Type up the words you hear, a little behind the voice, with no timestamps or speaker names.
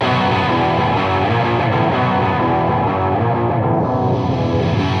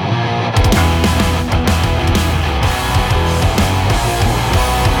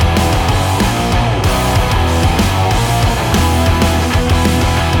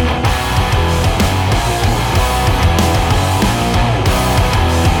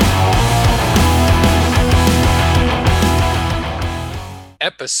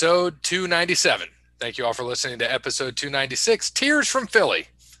episode 297. Thank you all for listening to episode 296, Tears from Philly.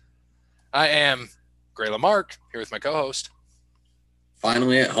 I am Gray Lamarck, here with my co-host.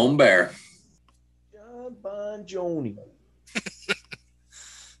 Finally at home, Bear. John Bonjoni.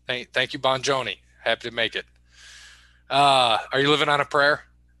 Thank you, Bonjoni. Happy to make it. Are you living on a prayer?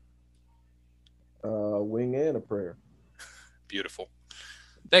 Wing and a prayer. Beautiful.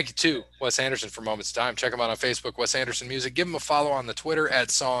 Thank you, too, Wes Anderson for Moments of Time. Check him out on Facebook, Wes Anderson Music. Give him a follow on the Twitter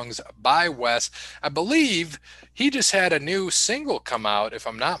at Songs by Wes. I believe he just had a new single come out, if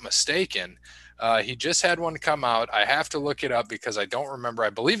I'm not mistaken. He just had one come out. I have to look it up because I don't remember. I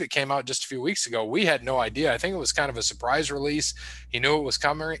believe it came out just a few weeks ago. We had no idea. I think it was kind of a surprise release. He knew it was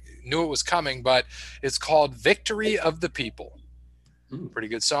coming, but it's called Victory of the People. Pretty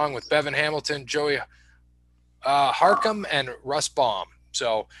good song with Bevan Hamilton, Joey Harcum, and Russ Baum.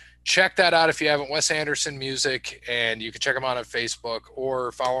 So check that out if you haven't. Wes Anderson Music, and you can check him out on Facebook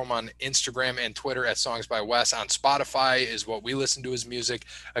or follow him on Instagram and Twitter at Songs by Wes. On Spotify is what we listen to his music.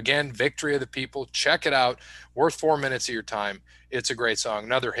 Again, Victory of the People. Check it out. Worth 4 minutes of your time. It's a great song.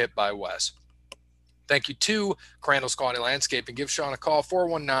 Another hit by Wes. Thank you to Crandall's Quality Landscaping. Give Sean a call,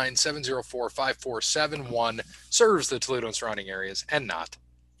 419-704-5471. Serves the Toledo and surrounding areas and not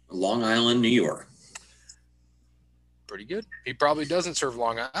Long Island, New York. Pretty good. He probably doesn't serve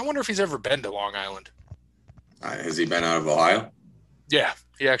Long Island. I wonder if he's ever been to Long Island. Has he been out of Ohio? Yeah,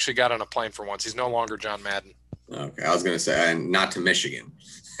 he actually got on a plane for once. He's no longer John Madden. Okay, I was going to say, not to Michigan.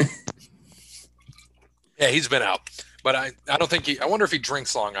 Yeah, he's been out. But I don't think I wonder if he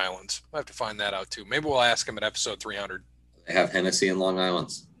drinks Long Island's. We'll have to find that out, too. Maybe we'll ask him at episode 300. They have Hennessy in Long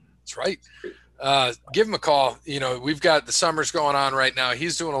Island's. That's right. Give him a call. You know, we've got the summers going on right now.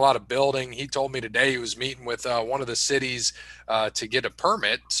 He's doing a lot of building. He told me today he was meeting with one of the cities to get a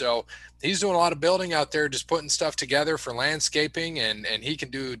permit. So he's doing a lot of building out there, just putting stuff together for landscaping, and he can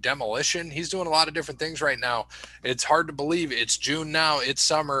do demolition. He's doing a lot of different things right now. It's hard to believe it's June now. It's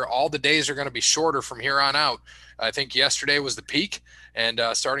summer. All the days are going to be shorter from here on out. I think yesterday was the peak, and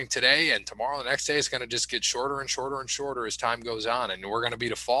starting today and tomorrow, the next day, is going to just get shorter and shorter and shorter as time goes on. And we're going to be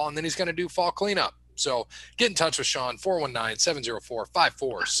to fall, and then he's going to do fall cleanup. So get in touch with Sean,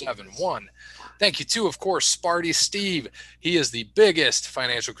 419-704-5471. Thank you to, of course, Sparty Steve. He is the biggest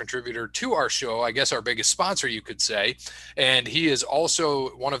financial contributor to our show, I guess our biggest sponsor, you could say. And he is also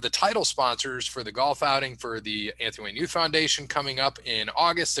one of the title sponsors for the golf outing for the Anthony Wayne Youth Foundation coming up in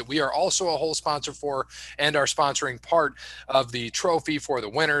August, that we are also a whole sponsor for, and are sponsoring part of the trophy for the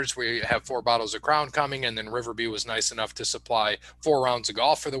winners. We have 4 bottles of Crown coming, and then Riverview was nice enough to supply 4 rounds of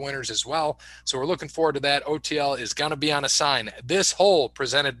golf for the winners as well. So we're looking forward to that. OTL is going to be on a sign. This hole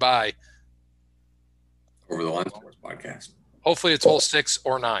presented by Over the Line Sports Podcast. Hopefully it's hole 6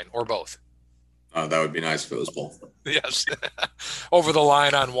 or 9 or both. Oh, that would be nice if it was both. Yes. Over the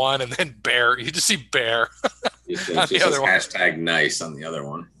line on one, and then Bear. You just see Bear on the other one. Hashtag nice on the other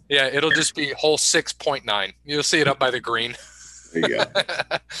one. Yeah, it'll just be hole 6.9. You'll see it up by the green. There you go.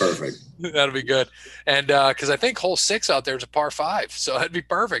 Perfect. That'll be good. And because I think hole 6 out there is a par 5, so that'd be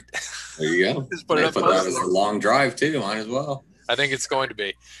perfect. There you go. Just put it up. Put that as a long drive too. Might as well. I think it's going to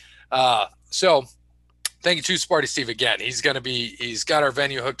be. So thank you to Sparty Steve again. He's got our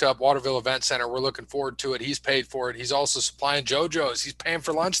venue hooked up, Waterville Event Center. We're looking forward to it. He's paid for it. He's also supplying JoJo's. He's paying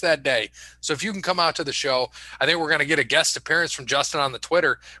for lunch that day. So if you can come out to the show, I think we're going to get a guest appearance from Justin on the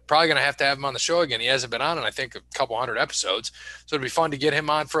Twitter. Probably going to have him on the show again. He hasn't been on in, I think, a couple hundred episodes. So it'd be fun to get him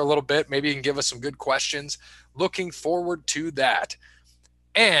on for a little bit. Maybe he can give us some good questions. Looking forward to that.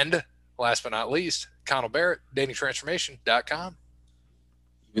 And last but not least, Connell Barrett, datingtransformation.com.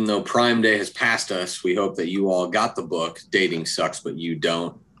 Even though Prime Day has passed us, we hope that you all got the book, Dating Sucks, But You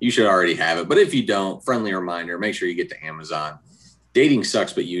Don't. You should already have it. But if you don't, friendly reminder, make sure you get to Amazon. Dating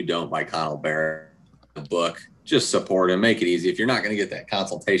Sucks, But You Don't by Connell Barrett. The book. Just support him. Make it easy. If you're not going to get that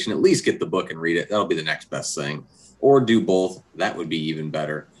consultation, at least get the book and read it. That'll be the next best thing. Or do both. That would be even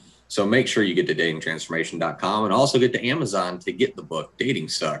better. So make sure you get to datingtransformation.com and also get to Amazon to get the book, Dating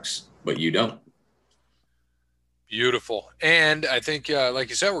Sucks, But You Don't. Beautiful. And I think, like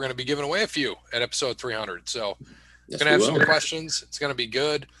you said, we're going to be giving away a few at episode 300. So it's going to have some questions. It's going to be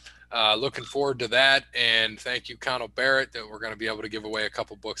good. Looking forward to that. And thank you, Connell Barrett, that we're going to be able to give away a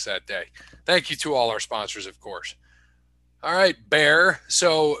couple books that day. Thank you to all our sponsors, of course. All right, Bear.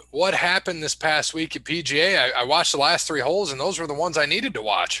 So what happened this past week at PGA? I watched the last 3 holes, and those were the ones I needed to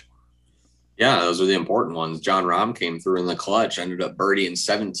watch. Yeah, those are the important ones. Jon Rahm came through in the clutch, ended up birdieing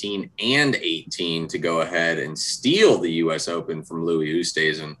 17 and 18 to go ahead and steal the U.S. Open from Louis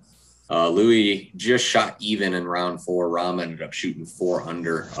Oosthuizen. Louis just shot even in round 4. Rahm ended up shooting 4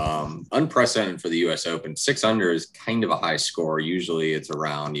 under. Unprecedented for the U.S. Open. 6 under is kind of a high score. Usually it's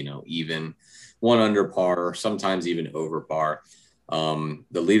around, even 1 under par, sometimes even over par. The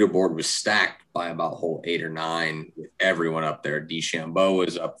leaderboard was stacked by about hole 8 or 9 with everyone up there. DeChambeau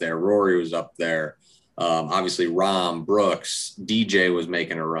was up there. Rory was up there. Obviously, Rahm, Brooks, DJ was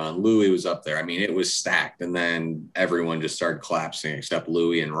making a run. Louis was up there. I mean, it was stacked. And then everyone just started collapsing except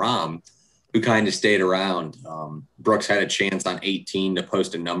Louis and Rahm, who kind of stayed around. Brooks had a chance on 18 to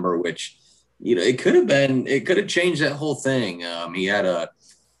post a number, which, it could have changed that whole thing.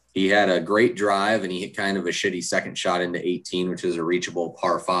 He had a great drive and he hit kind of a shitty second shot into 18, which is a reachable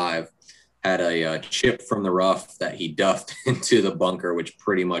par 5. Had a chip from the rough that he duffed into the bunker, which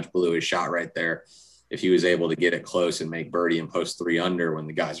pretty much blew his shot right there. If he was able to get it close and make birdie and post 3 under when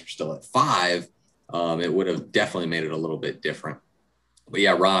the guys are still at 5, it would have definitely made it a little bit different. But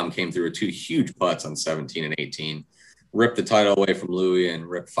yeah, Rahm came through with 2 huge putts on 17 and 18, ripped the title away from Louis and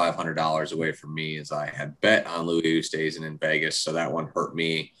ripped $500 away from me, as I had bet on Louis Oosthuizen in Vegas. So that one hurt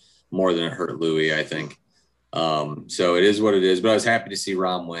me more than it hurt Louis, I think. So it is what it is, but I was happy to see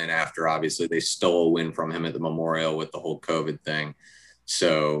Rahm win after obviously they stole a win from him at the Memorial with the whole COVID thing.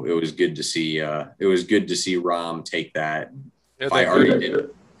 So it was good to see. It was good to see Rahm take that. Yeah, I already did.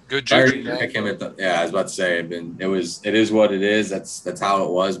 Good I already juju. pick him at the. Yeah, I was about to say. It is what it is. That's how it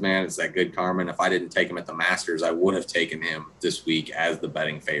was, man. It's that good karma. And if I didn't take him at the Masters, I would have taken him this week as the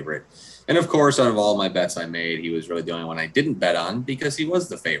betting favorite. And of course, out of all my bets I made, he was really the only one I didn't bet on because he was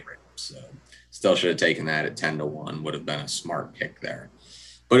the favorite. So still should have taken that at 10-1. Would have been a smart pick there.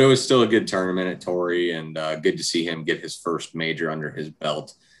 But it was still a good tournament at Torrey, and good to see him get his first major under his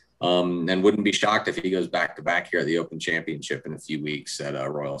belt. And wouldn't be shocked if he goes back-to-back here at the Open Championship in a few weeks at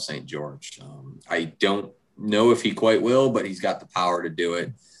Royal St. George. I don't know if he quite will, but he's got the power to do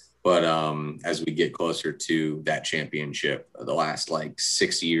it. But as we get closer to that championship, the last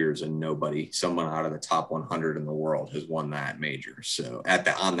 6 years and someone out of the top 100 in the world has won that major. So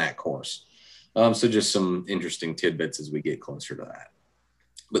on that course. So just some interesting tidbits as we get closer to that.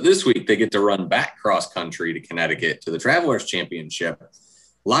 But this week, they get to run back cross-country to Connecticut to the Travelers Championship.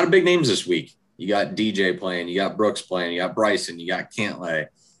 A lot of big names this week. You got DJ playing. You got Brooks playing. You got Bryson. You got Cantlay.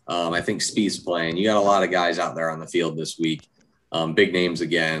 I think Spieth's playing. You got a lot of guys out there on the field this week. Big names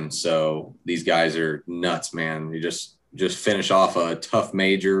again. So these guys are nuts, man. You just finish off a tough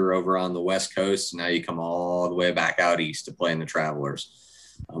major over on the West Coast. Now you come all the way back out east to play in the Travelers.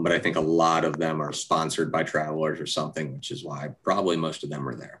 But I think a lot of them are sponsored by Travelers or something, which is why probably most of them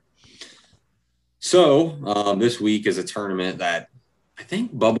are there. So this week is a tournament that I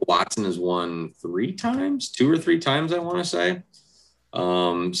think Bubba Watson has won 2 or 3 times, I want to say.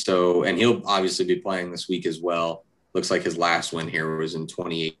 And he'll obviously be playing this week as well. Looks like his last win here was in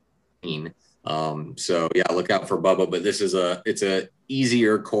 2018. So yeah, look out for Bubba, but it's a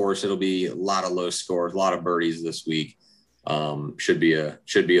easier course. It'll be a lot of low scores, a lot of birdies this week. Should be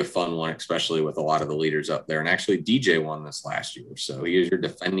a fun one, especially with a lot of the leaders up there. And actually DJ won this last year. So he is your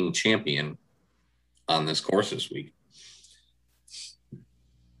defending champion on this course this week.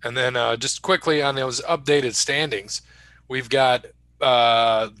 And then just quickly on those updated standings, we've got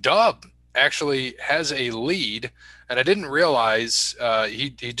Dub actually has a lead, and I didn't realize he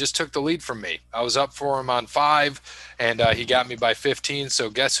just took the lead from me. I was up for him on 5, and he got me by 15.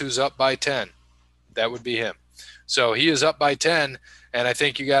 So guess who's up by 10? That would be him. So he is up by 10, and I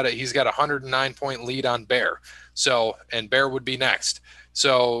think he's got a 109-point lead on Bear. So, and Bear would be next.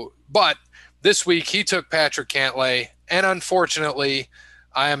 So, but this week he took Patrick Cantlay, and unfortunately,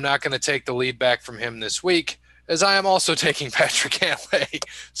 I am not going to take the lead back from him this week, as I am also taking Patrick Cantlay.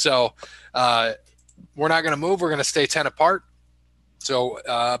 So we're not going to move. We're going to stay 10 apart. So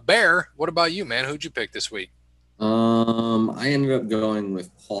Bear, what about you, man? Who'd you pick this week? I ended up going with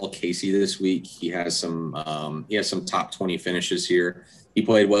Paul Casey this week. He has some top 20 finishes here. He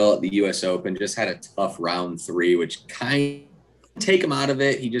played well at the U.S. Open, just had a tough round 3, which kind of take him out of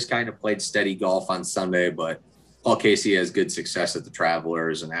it. He just kind of played steady golf on Sunday, but Paul Casey has good success at the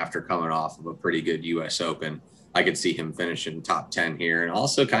Travelers, and after coming off of a pretty good U.S. Open, I could see him finishing top 10 here, and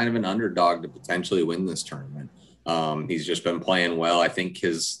also kind of an underdog to potentially win this tournament. He's just been playing well. I think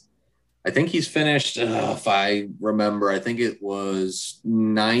he's finished, if I remember, I think it was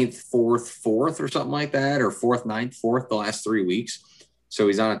 9th, 4th or something like that, or 4th, 9th, 4th the last 3 weeks. So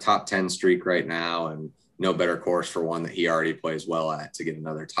he's on a top 10 streak right now, and no better course for one that he already plays well at to get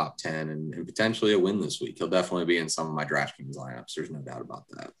another top 10 and potentially a win this week. He'll definitely be in some of my DraftKings lineups. There's no doubt about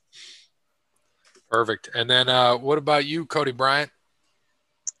that. Perfect. And then what about you, Cody Bryant?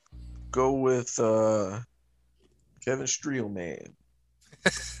 Go with Kevin Streelman.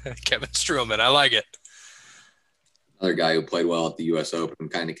 Kevin Struman. I like it. Another guy who played well at the U.S. Open,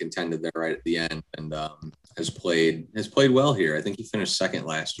 kind of contended there right at the end, and has played well here. I think he finished second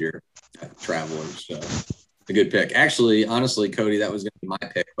last year at Travelers. So a good pick. Actually, honestly, Cody, that was going to be my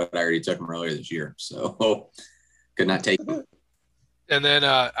pick, but I already took him earlier this year, so could not take him. And then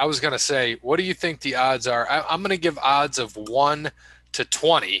I was going to say, what do you think the odds are? I'm going to give odds of 1 to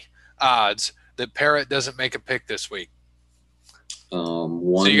 20 odds that Parrott doesn't make a pick this week.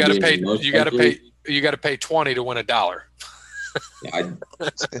 One so you got to pay. You got to pay 20 to win $1. Yeah,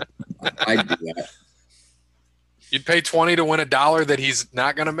 I'd do that. You'd pay 20 to win $1 that he's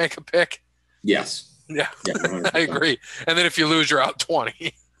not going to make a pick. Yes. Yeah, I agree. And then if you lose, you're out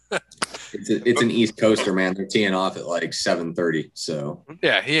 20. It's an East Coaster, man. They're teeing off at like 7:30. So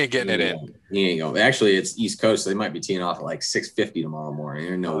yeah, he ain't getting it in. He ain't going. Actually, it's East Coast. So they might be teeing off at like 6:50 tomorrow morning.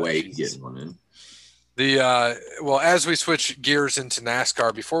 There's no way he's getting one in. Well, as we switch gears into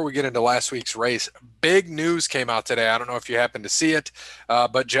NASCAR, before we get into last week's race, big news came out today. I don't know if you happened to see it,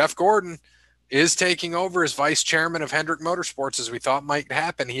 but Jeff Gordon is taking over as vice chairman of Hendrick Motorsports, as we thought might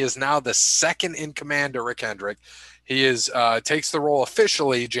happen. He is now the second in command to Rick Hendrick. He takes the role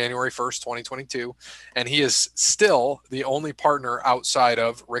officially January 1st, 2022, and he is still the only partner outside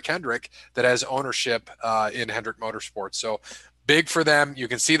of Rick Hendrick that has ownership in Hendrick Motorsports. So big for them. You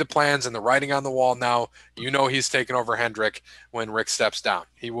can see the plans and the writing on the wall now. You know he's taking over Hendrick when Rick steps down.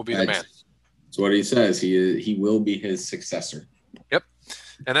 He will be the man. That's what he says. He will be his successor. Yep,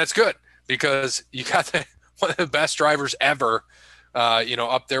 and that's good because you got one of the best drivers ever.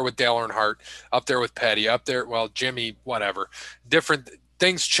 Up there with Dale Earnhardt, up there with Petty, up there. Well, Jimmy, whatever. Different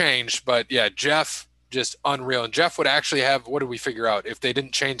things changed, but yeah, Jeff just unreal. And Jeff would actually have. What did we figure out? If they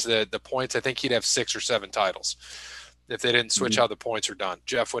didn't change the points, I think he'd have 6 or 7 titles. If they didn't switch how the points are done,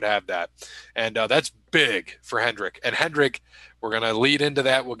 Jeff would have that. And that's big for Hendrick. And Hendrick, we're going to lead into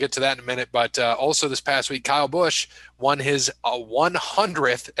that. We'll get to that in a minute. But also this past week, Kyle Busch won his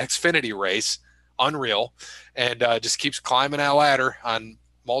 100th Xfinity race. Unreal. And just keeps climbing that ladder on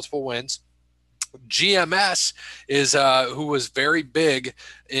multiple wins. GMS is who was very big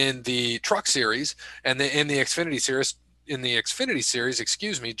in the Truck Series and in the Xfinity Series. In the Xfinity Series,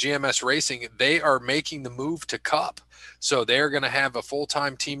 GMS Racing, they are making the move to Cup. So they're going to have a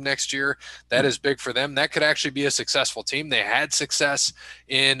full-time team next year. That is big for them. That could actually be a successful team. They had success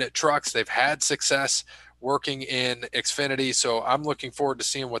in trucks. They've had success working in Xfinity. So I'm looking forward to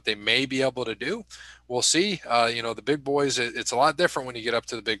seeing what they may be able to do. We'll see. The big boys, it's a lot different when you get up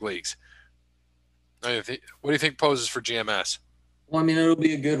to the big leagues. What do you think poses for GMS? Well, I mean, it'll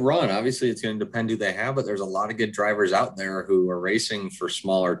be a good run. Obviously, it's going to depend who they have, but there's a lot of good drivers out there who are racing for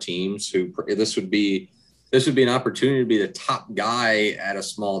smaller teams. This would be an opportunity to be the top guy at a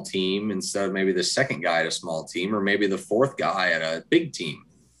small team instead of maybe the second guy at a small team, or maybe the fourth guy at a big team.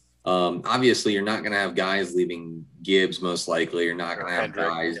 Obviously, you're not going to have guys leaving Gibbs most likely. You're not going to have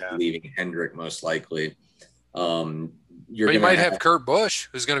guys leaving Hendrick most likely. But you might have Kurt Busch,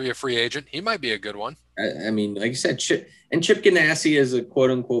 who's going to be a free agent. He might be a good one. I mean, like you said, Chip Ganassi is a quote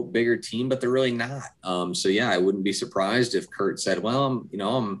unquote bigger team, but they're really not. So yeah, I wouldn't be surprised if Kurt said, well,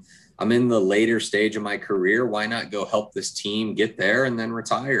 I'm in the later stage of my career. Why not go help this team get there and then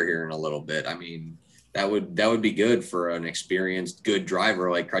retire here in a little bit? I mean, that would be good for an experienced, good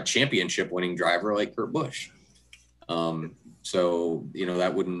driver, like a championship winning driver like Kurt Busch. So,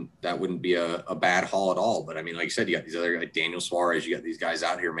 that wouldn't be a bad haul at all. But I mean, like you said, you got these other, like Daniel Suarez, you got these guys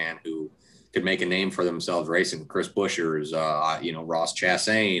out here, man, who could make a name for themselves racing. Chris Buescher's, Ross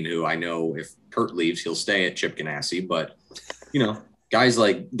Chastain, who I know if Kurt leaves, he'll stay at Chip Ganassi, but guys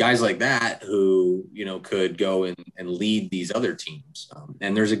like that who, could go and lead these other teams.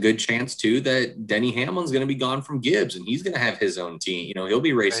 And there's a good chance too that Denny Hamlin's going to be gone from Gibbs and he's going to have his own team. He'll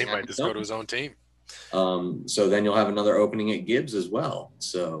be racing. He might just go to his own team. So then you'll have another opening at Gibbs as well.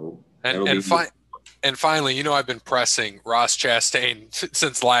 So and finally, I've been pressing Ross Chastain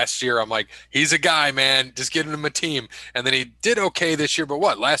since last year. I'm like, he's a guy, man. Just get him a team. And then he did okay this year.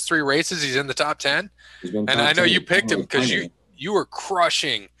 But last 3 races, he's in the top 10. And I know you picked him because you were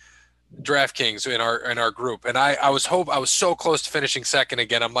crushing DraftKings in our group. And I was so close to finishing second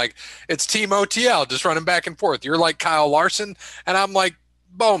again. I'm like, it's Team OTL just running back and forth. You're like Kyle Larson, and I'm like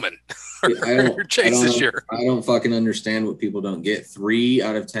Bowman. Chase this year. I don't fucking understand what people don't get. 3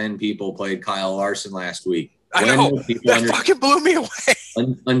 out of 10 people played Kyle Larson last week. I know. That fucking blew me away.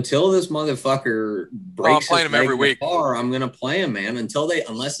 Until this motherfucker breaks I'm playing him every week. I'm going to play him, man,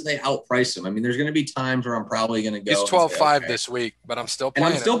 unless they outprice him. I mean, there's going to be times where I'm probably going to go. He's 12-5 this week, but I'm still playing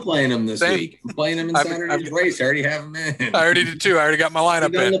him. I'm still playing him this week. I'm playing him in Saturday's race. I already have him in. I already did too. I already got my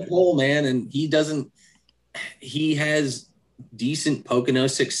lineup in. The poll, man, and he has decent Pocono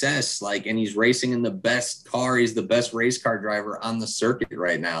success. Like, and he's racing in the best car. He's the best race car driver on the circuit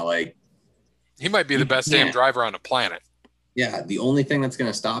right now. Like, he might be the best damn driver on the planet. Yeah, the only thing that's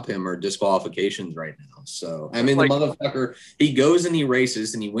going to stop him are disqualifications right now. So, I mean, the motherfucker, he goes and he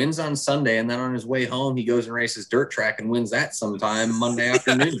races and he wins on Sunday. And then on his way home, he goes and races dirt track and wins that sometime Monday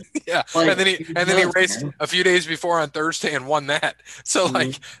afternoon. Yeah. Like, and then he raced a few days before on Thursday and won that. So,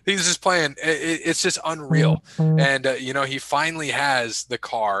 like, he's just playing. It's just unreal. And, he finally has the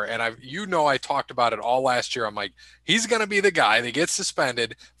car. And I talked about it all last year. I'm like, he's going to be the guy that gets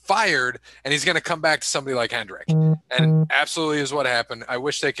suspended, fired, and he's going to come back to somebody like Hendrick. And absolutely is what happened. I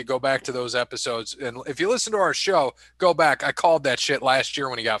wish they could go back to those episodes. And if you listen to our show, go back. I called that shit last year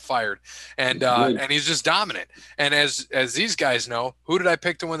when he got fired. And he's just dominant. And as these guys know, who did I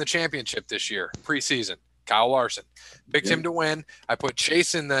pick to win the championship this year? Preseason. Kyle Larson. Picked him to win. I put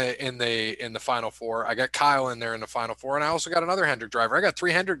Chase in the Final Four. I got Kyle in there in the Final Four. And I also got another Hendrick driver. I got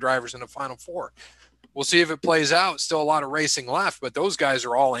 3 Hendrick drivers in the Final Four. We'll see if it plays out. Still a lot of racing left, but those guys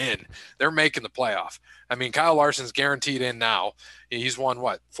are all in. They're making the playoff. I mean, Kyle Larson's guaranteed in now. He's won,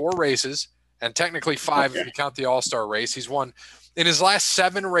 4 races, and technically 5 if you count the All-Star race. He's won in his last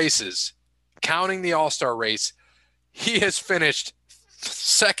 7 races, counting the All-Star race. He has finished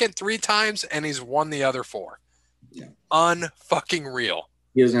second 3 times, and he's won the other 4. Yeah. Unfucking real.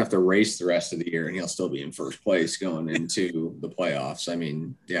 He doesn't have to race the rest of the year, and he'll still be in first place going into the playoffs. I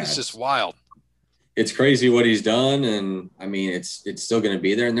mean, yeah. It's just wild. It's crazy what he's done, and I mean, it's still going to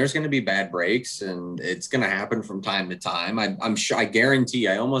be there, and there's going to be bad breaks, and it's going to happen from time to time. I'm sure,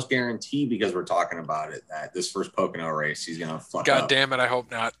 I almost guarantee, because we're talking about it, that this first Pocono race, he's going to fuck up. God damn it, I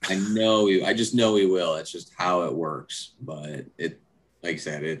hope not. I just know he will. It's just how it works. But like I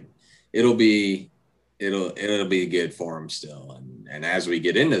said, it'll be good for him still. And as we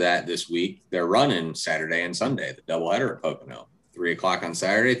get into that this week, they're running Saturday and Sunday, the doubleheader at Pocono, 3:00 on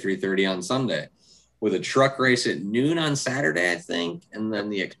Saturday, 3:30 on Sunday, with a truck race at noon on Saturday, I think. And then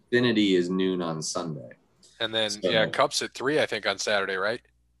the Xfinity is noon on Sunday. And then, Cups at 3, I think, on Saturday, right?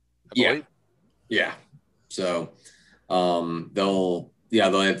 Yeah. So they'll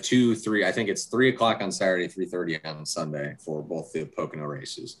have 2, 3. I think it's 3:00 on Saturday, 3:30 on Sunday for both the Pocono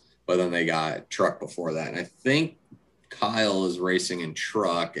races. But then they got truck before that. And I think Kyle is racing in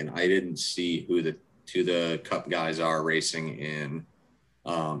truck, and I didn't see who the Cup guys are racing in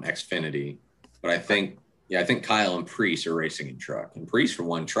Xfinity. But I think Kyle and Preece are racing in truck. And Preece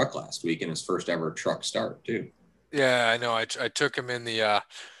won truck last week in his first ever truck start too. Yeah, I know. I took him in the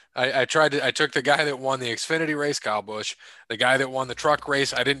I took the guy that won the Xfinity race, Kyle Busch, the guy that won the truck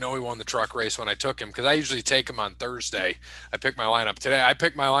race. I didn't know he won the truck race when I took him, because I usually take him on Thursday. I picked my lineup today. I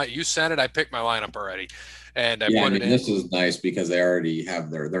picked my line. You sent it. I picked my lineup already. And I put it in. This is nice because they already have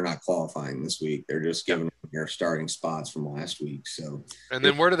they're not qualifying this week. They're just giving them their starting spots from last week. So, and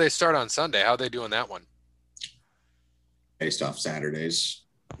then where do they start on Sunday? How are they doing that one? Based off Saturdays.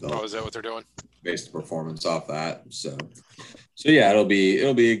 Is that what they're doing? Based the performance off that. So yeah, it'll be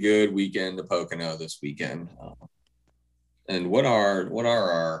a good weekend to Pocono this weekend. And what are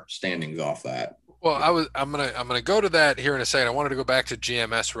our standings off that? Well, I'm gonna go to that here in a second. I wanted to go back to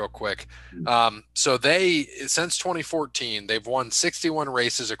GMS real quick. So since 2014, they've won 61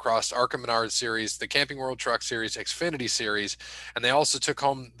 races across ARCA Menard Series, the Camping World Truck Series, Xfinity Series, and they also took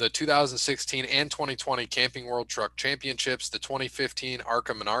home the 2016 and 2020 Camping World Truck Championships, the 2015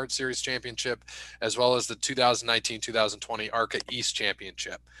 ARCA Menard Series Championship, as well as the 2019-2020 ARCA East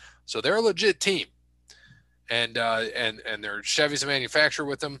Championship. So they're a legit team. And their Chevy's a manufacturer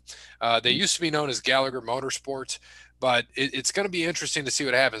with them. They used to be known as Gallagher Motorsports, but it's going to be interesting to see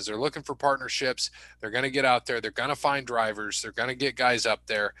what happens. They're looking for partnerships. They're going to get out there. They're going to find drivers. They're going to get guys up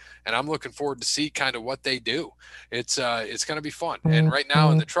there, and I'm looking forward to see kind of what they do. It's going to be fun. And right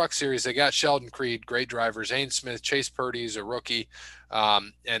now in the truck series, they got Sheldon Creed, great drivers, Zane Smith, Chase Purdy's a rookie,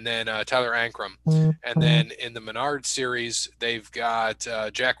 and then Tyler Ankrum. And then in the Menard series, they've got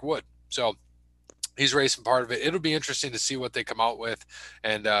Jack Wood. So he's racing part of it. It'll be interesting to see what they come out with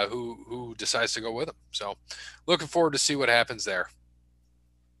and who decides to go with them. So looking forward to see what happens there.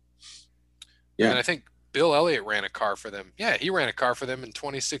 Yeah. And I think Bill Elliott ran a car for them. Yeah, he ran a car for them in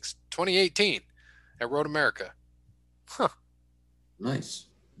 2018 at Road America. Huh. Nice.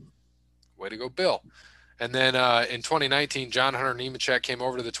 Way to go, Bill. And then in 2019, John Hunter Nemechek came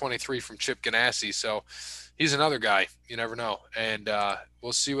over to the 23 from Chip Ganassi. So he's another guy. You never know. And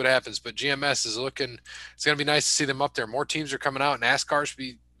we'll see what happens. But GMS is looking – it's going to be nice to see them up there. More teams are coming out. NASCAR's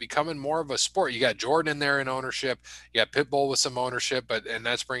becoming more of a sport. You got Jordan in there in ownership. You got Pitbull with some ownership, and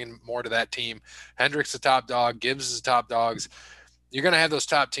that's bringing more to that team. Hendrick's the top dog. Gibbs is the top dogs. you're going to have those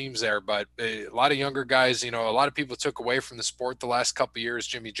top teams there, but a lot of younger guys, a lot of people took away from the sport the last couple of years.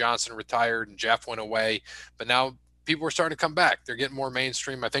 Jimmy Johnson retired and Jeff went away, but now people are starting to come back. They're getting more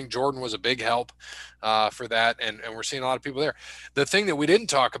mainstream. I think Jordan was a big help for that, and we're seeing a lot of people there. The thing that we didn't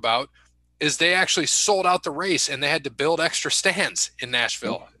talk about is they actually sold out the race, and they had to build extra stands in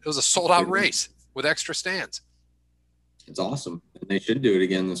Nashville. It was a sold-out race with extra stands. It's awesome. And they should do it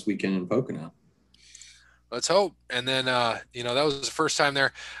again this weekend in Pocono. Let's hope. And then, that was the first time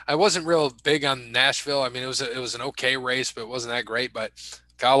there. I wasn't real big on Nashville. I mean, it was an okay race, but it wasn't that great. But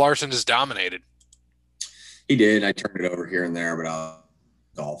Kyle Larson just dominated. He did. I turned it over here and there, but I'll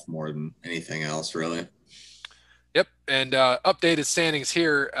golf more than anything else, really. Yep. And updated standings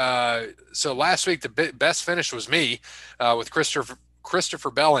here. So last week, the best finish was me with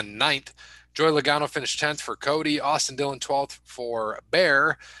Christopher Bell in 9th. Joey Logano finished 10th for Cody. Austin Dillon 12th for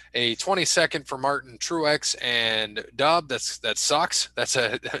Bear. A 22nd for Martin Truex and Dub. That sucks.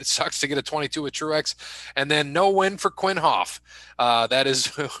 It sucks to get a 22 with Truex. And then no win for Quinn Hoff. That is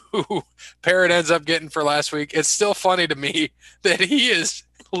who Parrott ends up getting for last week. It's still funny to me that he is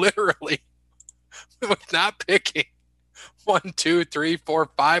literally not picking 1, 2, 3, 4,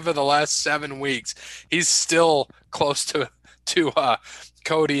 5 of the last 7 weeks. He's still close to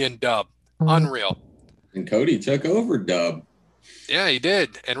Cody and Dub. Unreal. And Cody took over Dub. Yeah, he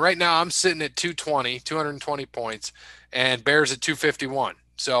did. And right now I'm sitting at 220 points, and Bear's at 251.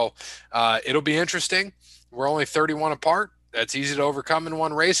 So it'll be interesting. We're only 31 apart. That's easy to overcome in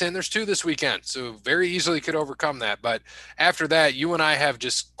one race, and there's 2 this weekend. So very easily could overcome that. But after that, you and I have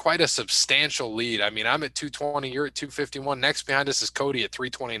just quite a substantial lead. I mean, I'm at 220. You're at 251. Next behind us is Cody at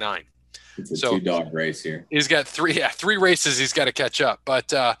 329. It's a 2-dog race here. He's got 3 races he's got to catch up.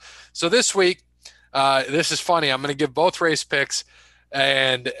 But so this week, this is funny. I'm going to give both race picks,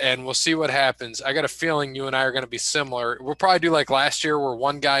 and we'll see what happens. I got a feeling you and I are going to be similar. We'll probably do like last year where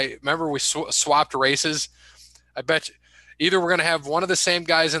one guy – remember we swapped races? I bet you either we're going to have one of the same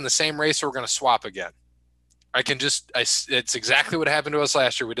guys in the same race or we're going to swap again. It's exactly what happened to us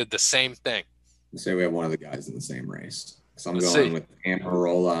last year. We did the same thing. Let's say we have one of the guys in the same race. So I'm going with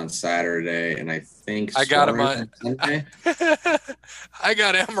Amarola on Saturday, and I think I got him on Sunday. I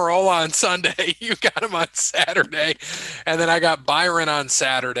got Amarola on Sunday. You got him on Saturday, and then I got Byron on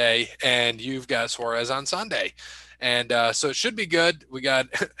Saturday, and you've got Suarez on Sunday. And so it should be good. We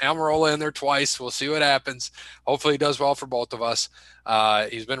got Amarola in there twice. We'll see what happens. Hopefully, he does well for both of us.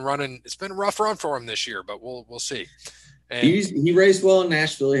 He's been running. It's been a rough run for him this year, but we'll see. And he raced well in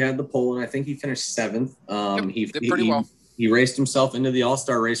Nashville. He had the pole, and I think he finished 7th. He did pretty well. He raced himself into the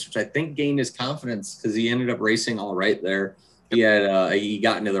All-Star race, which I think gained his confidence because he ended up racing all right there. He had he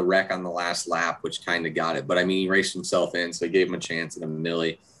got into the wreck on the last lap, which kind of got it. But I mean, he raced himself in, so he gave him a chance at a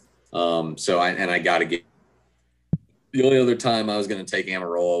millie. I got to get the only other time I was going to take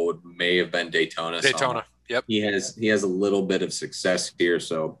Amarola may have been Daytona. Yep. He has a little bit of success here,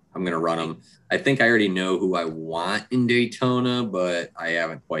 so I'm going to run him. I think I already know who I want in Daytona, but I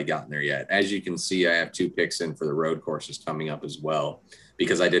haven't quite gotten there yet. As you can see, I have 2 picks in for the road courses coming up as well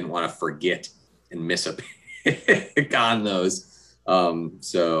because I didn't want to forget and miss a pick on those.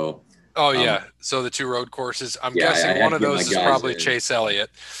 So the 2 road courses. I'm guessing one of those is probably Chase Elliott.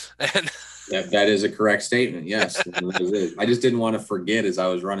 And that is a correct statement. Yes. I just didn't want to forget as I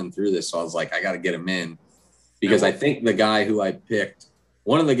was running through this. So I was like, I got to get him in because I think the guy who I picked,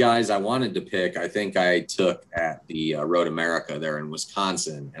 one of the guys I wanted to pick, I think I took at the Road America there in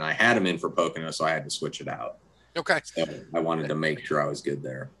Wisconsin, and I had him in for Pocono, so I had to switch it out. Okay. So I wanted to make sure I was good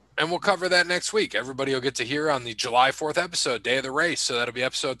there. And we'll cover that next week. Everybody will get to hear on the July 4th episode, day of the race. So that'll be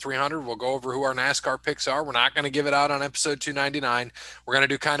episode 300. We'll go over who our NASCAR picks are. We're not going to give it out on episode 299. We're going to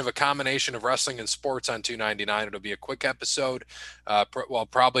do kind of a combination of wrestling and sports on 299. It'll be a quick episode,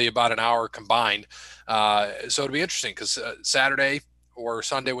 probably about an hour combined. So it'll be interesting because Saturday or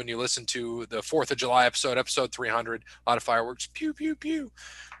Sunday when you listen to the 4th of July episode 300, a lot of fireworks, pew, pew, pew.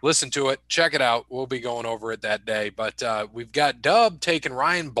 Listen to it. Check it out. We'll be going over it that day. But we've got Dub taking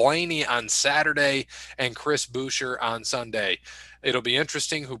Ryan Blaney on Saturday and Chris Buescher on Sunday. It'll be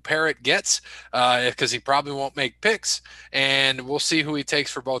interesting who Parrott gets because he probably won't make picks. And we'll see who he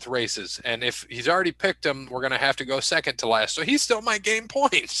takes for both races. And if he's already picked him, we're going to have to go second to last. So he still might gain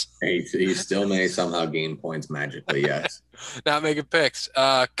points. He still may somehow gain points magically, yes. Not making picks.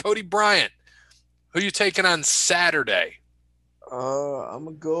 Cody Bryant, who you taking on Saturday? I'm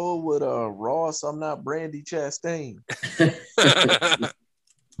gonna go with Ross. I'm not Brandy Chastain.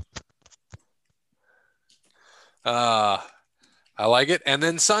 I like it. And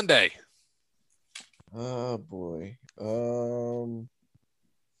then Sunday. Oh boy.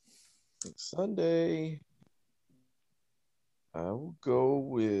 Sunday. I will go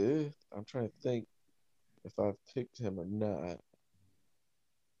with. I'm trying to think if I've picked him or not.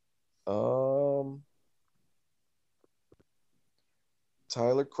 Um,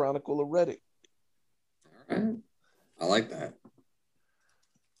 Tyler Chronicle of Reddick. All right. I like that.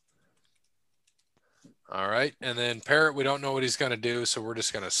 All right. And then Parrot, we don't know what he's going to do, so we're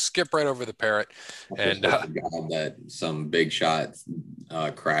just going to skip right over the Parrot. I And hope to God that some big shot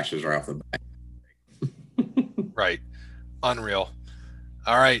crashes right off the bat. right. Unreal.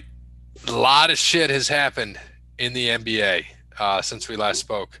 All right. A lot of shit has happened in the NBA since we last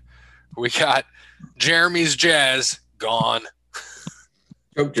spoke. We got Jeremy's Jazz gone.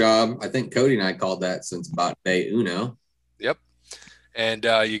 Choke job. I think Cody and I called that since about day uno. Yep. And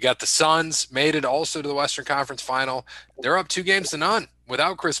you got the Suns made it also to the Western Conference Final. They're up 2-0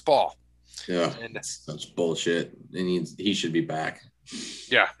 without Chris Paul. Yeah, And that's such bullshit. And he should be back.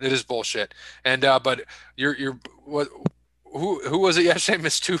 yeah, it is bullshit. And but you're what? Who was it yesterday?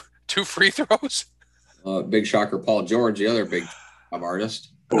 Missed two free throws. Big shocker, Paul George, the other big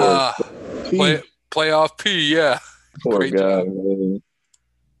artist. Playoff P, yeah. Poor Great guy, job. man.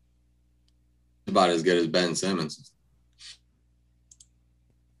 About as good as Ben Simmons.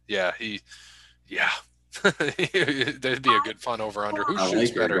 Yeah, that'd be a good fun over under. Who I shoots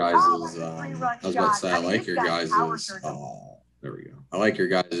like your better? guys' I was about to say I like your guys' there we go. I like your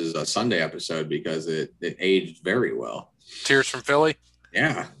guys' Sunday episode because it aged very well. Tears from Philly.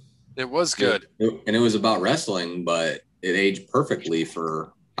 Yeah. It was good. And it was about wrestling, but it aged perfectly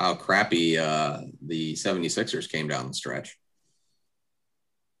for how crappy the 76ers came down the stretch.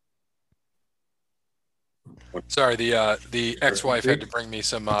 Sorry, the ex-wife had to bring me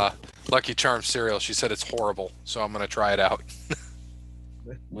some Lucky Charms cereal. She said it's horrible, so I'm going to try it out.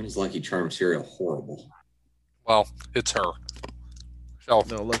 When is Lucky Charms cereal horrible? Well, it's her. So,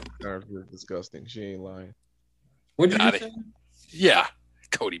 No, Lucky Charms is disgusting. She ain't lying. What'd you Got just it. say? yeah,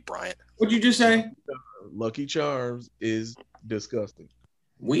 Cody Bryant. What'd you just say? Lucky Charms is disgusting.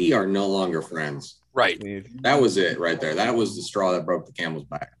 We are no longer friends. Right. I mean, if you- That was it right there. That was the straw that broke the camel's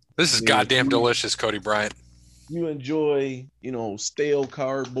back. This is Yeah. goddamn delicious, Cody Bryant. you enjoy, stale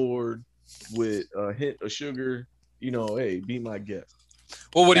cardboard with a hint of sugar, hey, be my guest.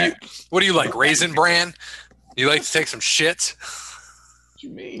 Well, what do you like? Raisin Bran? You like to take some shits? What you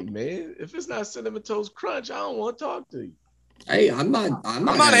mean, man? If it's not Cinnamon Toast Crunch, I don't want to talk to you. Hey, I'm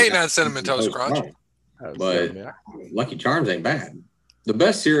not hating on Cinnamon Toast Crunch. But Man, Lucky Charms ain't bad. The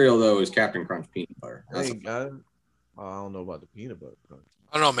best cereal though is Captain Crunch peanut butter. I don't know about the peanut butter crunch.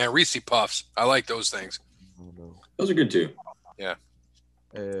 I don't know, man. Reese Puffs. I like those things. I don't know. Those are good too. Yeah.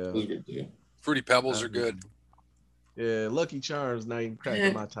 Those are good too. Fruity Pebbles are good. Yeah, Lucky Charms not even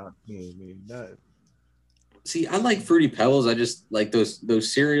cracking my top 10, man. See, I like Fruity Pebbles. I just like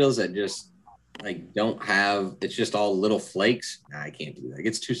those cereals that just like don't have. It's just all little flakes. Nah, I can't do that. It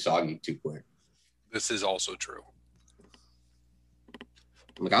gets too soggy too quick. This is also true.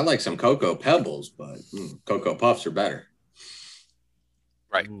 Like I like some Cocoa Pebbles, but Cocoa Puffs are better.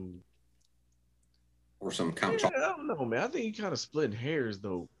 Right. Or some Count Yeah, Chocolate. I don't know, man. I think you kind of splitting hairs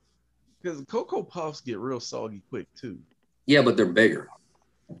though, because Cocoa Puffs get real soggy quick too. Yeah, but they're bigger.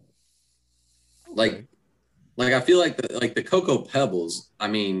 Like I feel like the Cocoa Pebbles. I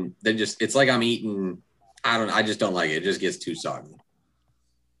mean, they just. It's like I'm eating. I just don't like it. It just gets too soggy.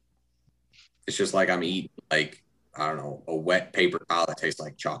 It's just like I'm eating like I don't know a wet paper towel that tastes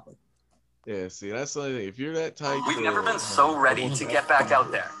like chocolate. Yeah, see, that's the only thing. If you're that type, We've never been so ready to get back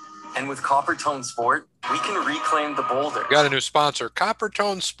out there. And with Copper Tone Sport, we can reclaim the boulders. Got a new sponsor, Copper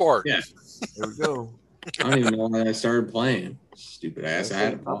Tone Sport. Yeah. There we go. I don't even know when I started playing. Stupid ass. I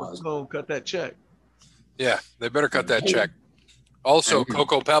had to pause. Don't cut that check. Yeah, they better cut that check. Also,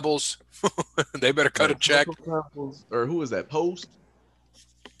 Cocoa Pebbles, they better cut a check. Or who is that? Post?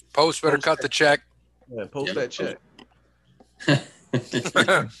 Post better cut the check. Yeah, post that check.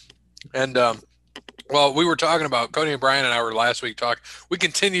 And well, we were talking about Cody and Brian and I were last week talking. We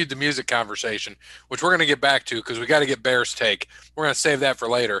continued the music conversation, which we're going to get back to because we got to get Bear's take. We're going to save that for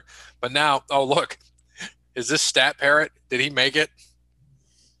later. But now, oh look, is this Stat Parrot? Did he make it?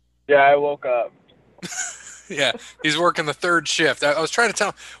 Yeah, I woke up. Yeah, he's working the third shift. I was trying to tell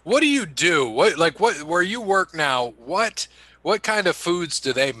him, what do you do? What where you work now? What kind of foods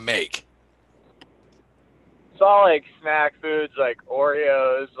do they make? It's all like snack foods, like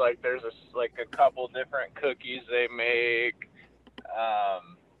Oreos. Like there's a couple different cookies they make.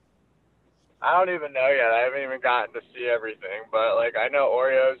 I don't even know yet. I haven't even gotten to see everything, but like I know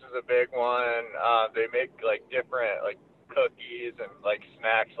Oreos is a big one. They make like different like cookies and like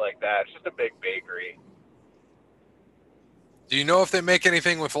snacks like that. It's just a big bakery. Do you know if they make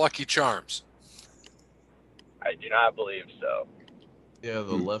anything with Lucky Charms? I do not believe so. Yeah,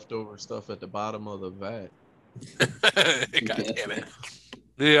 the leftover stuff at the bottom of the vat. God damn it.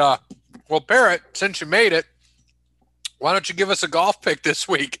 Well, Parrot, since you made it, why don't you give us a golf pick this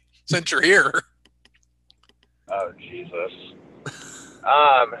week since you're here? Oh, Jesus.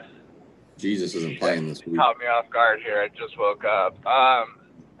 Jesus isn't playing this week. Caught me off guard here. I just woke up.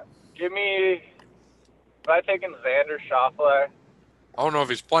 Give me. Am I taking Xander Schauffele? I don't know if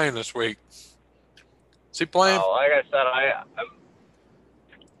he's playing this week. Is he playing? Oh, like I said, I'm.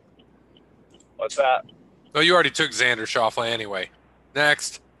 What's that? No, you already took Xander Schauffele anyway.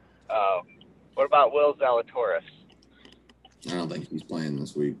 Next. Oh, what about Will Zalatoris? I don't think he's playing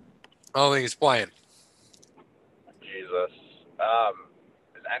this week. I don't think he's playing. Jesus.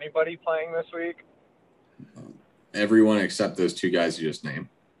 Is anybody playing this week? Everyone except those two guys you just named.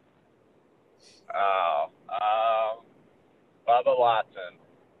 Oh, Bubba Watson.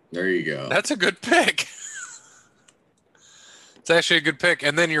 There you go. That's a good pick. It's actually a good pick.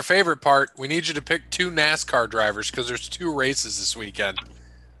 And then your favorite part, we need you to pick 2 NASCAR drivers because there's 2 races this weekend.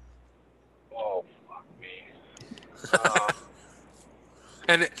 Oh, fuck me.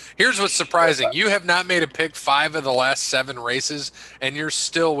 And here's what's surprising. You have not made a pick 5 of the last 7 races, and you're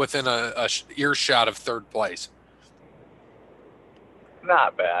still within a earshot of 3rd place.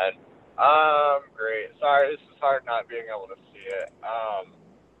 Not bad. Great. Sorry, this is hard not being able to see it.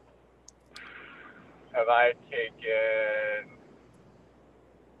 Have I taken...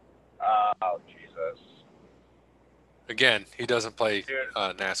 Oh, Jesus. Again, he doesn't play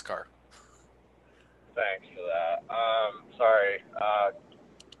NASCAR. Thanks for that. Sorry. I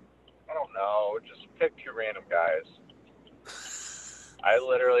don't know. Just pick 2 random guys. I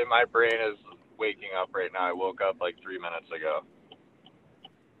literally, my brain is waking up right now. I woke up like 3 minutes ago.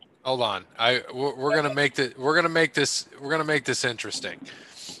 Hold on. We're gonna make this interesting.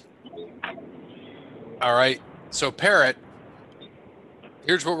 All right. So Parrot,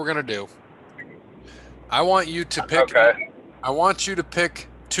 here's what we're gonna do. I want you to pick. Okay. I want you to pick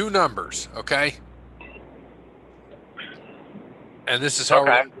 2 numbers. Okay. And this is how we're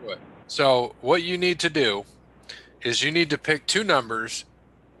gonna do it. So what you need to do is you need to pick 2 numbers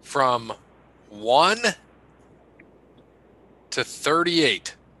from 1 to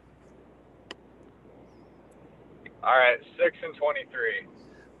 38. All right, 6 and 23.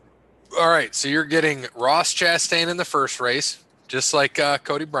 All right, so you're getting Ross Chastain in the first race, just like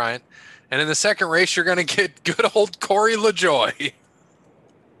Cody Bryant. And in the second race, you're going to get good old Corey LaJoie.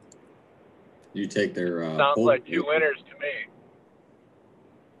 You take their. Sounds like 2 winners to me.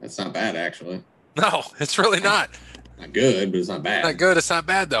 That's not bad, actually. No, it's really not. Not good, but it's not bad. Not good. It's not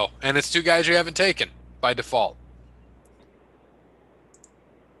bad, though. And it's 2 guys you haven't taken by default.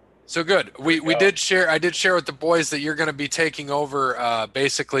 So good. I did share with the boys that you're going to be taking over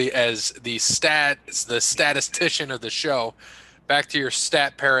basically as the statistician of the show. Back to your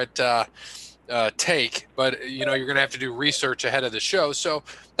Stat Parrot take, but you're going to have to do research ahead of the show. So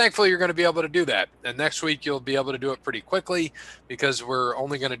thankfully you're going to be able to do that. And next week you'll be able to do it pretty quickly because we're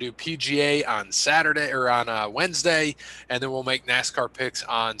only going to do PGA on Saturday or on Wednesday, and then we'll make NASCAR picks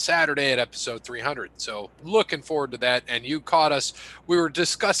on Saturday at episode 300. So looking forward to that. And you caught us. We were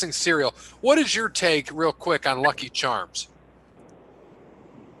discussing cereal. What is your take real quick on Lucky Charms?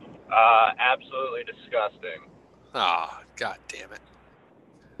 Absolutely disgusting. Ah, God damn it.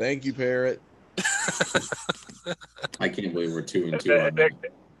 Thank you, Parrot. I can't believe we're 2 and 2 on that.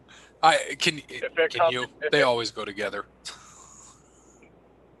 They always go together.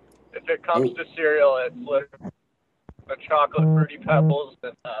 If it comes to cereal, it's literally the chocolate fruity pebbles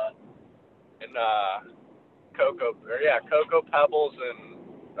and cocoa pebbles and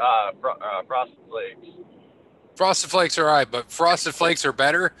frosted flakes. Frosted Flakes are all right, but Frosted Flakes are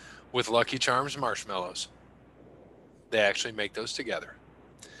better with Lucky Charms marshmallows. They actually make those together.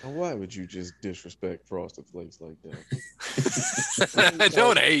 And why would you just disrespect Frosted Flakes like that? I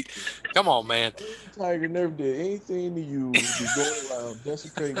don't hate. Come on, man. Tiger never did anything to you to be going around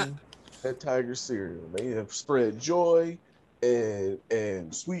desecrating that Tiger cereal. They have spread joy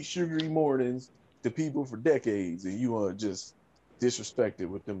and sweet sugary mornings to people for decades, and you want to just disrespect it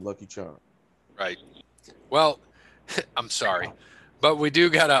with them Lucky Charms. Right. Well, I'm sorry. But we do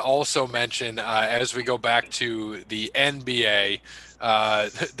got to also mention, as we go back to the NBA,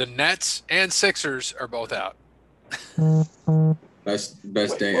 the Nets and Sixers are both out. Best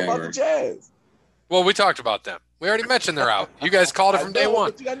day what about ever. the Jazz? Well, we talked about them. We already mentioned they're out. You guys called it from day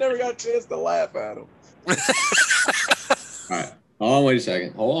one. I never got a chance to laugh at them. All right.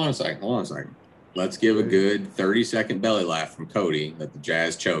 Hold on a second. Let's give a good 30-second belly laugh from Cody that the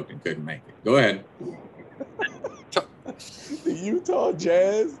Jazz choked and couldn't make it. Go ahead. The Utah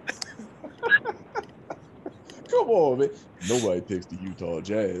Jazz. come on, man. Nobody picks the Utah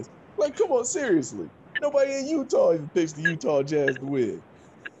Jazz. Like, come on, seriously. Nobody in Utah even picks the Utah Jazz to win.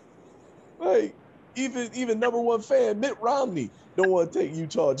 Like, even number one fan Mitt Romney don't want to take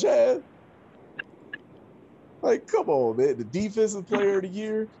Utah Jazz. Like, come on, man. The defensive player of the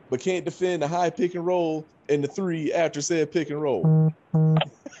year, but can't defend the high pick and roll and the three after said pick and roll.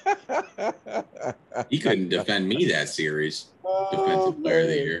 He couldn't defend me that series. Oh, Defensive player of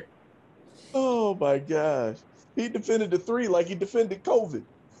the man. year. Oh my gosh. He defended the three like he defended COVID.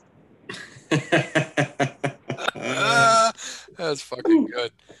 That's fucking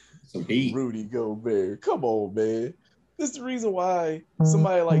good. Some heat. Rudy Gobert. Come on, man. This is the reason why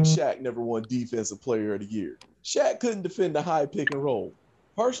somebody like Shaq never won Defensive Player of the Year. Shaq couldn't defend the high pick and roll,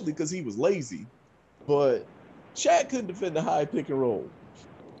 partially because he was lazy, but Shaq couldn't defend the high pick and roll.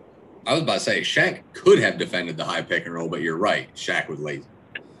 I was about to say Shaq could have defended the high pick and roll, but you're right. Shaq was lazy.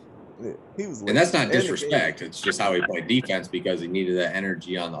 Yeah, he was lazy. And that's not disrespect. It's just how he played defense because he needed that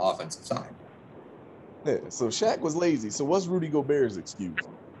energy on the offensive side. Yeah, so Shaq was lazy. So what's Rudy Gobert's excuse?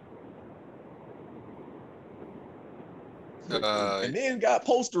 And then got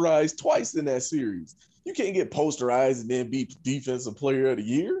posterized twice in that series. You can't get posterized and then be Defensive Player of the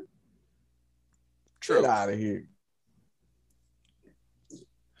Year. True. Get out of here.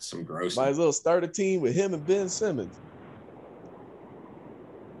 Some gross. Might as well start a team with him and Ben Simmons.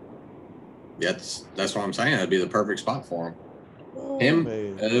 That's what I'm saying. That'd be the perfect spot for him. Oh, Him,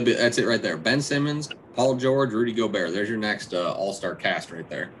 man. that's it right there. Ben Simmons, Paul George, Rudy Gobert. There's your next all-star cast right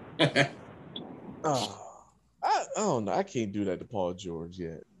there. Oh, I don't know. I can't do that to Paul George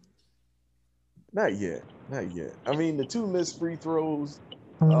yet. Not yet. Not yet. I mean, the two missed free throws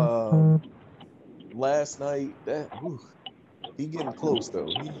last night, he getting close, though.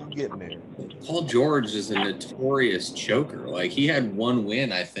 He getting there. Paul George is a notorious choker. Like, he had one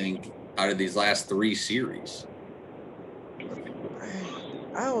win, I think, out of these last 3 series.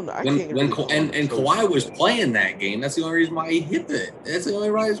 I don't know. And Kawhi was playing that game. That's the only reason why he hit That's the only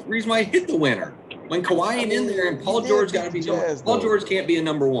reason why he hit the winner. When Kawhi ain't in there, and Paul George got to be Paul George can't be a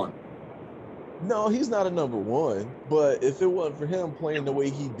number one. No, he's not a number one. But if it wasn't for him playing the way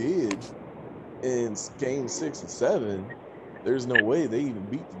he did in game 6 and 7, there's no way they even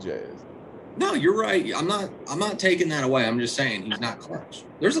beat the Jazz. No, you're right. I'm not taking that away. I'm just saying he's not clutch.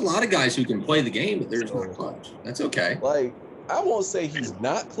 There's a lot of guys who can play the game, but they're just not clutch. That's okay. Like, I won't say he's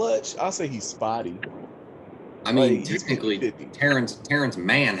not clutch. I'll say he's spotty. I mean, like, technically, Terrence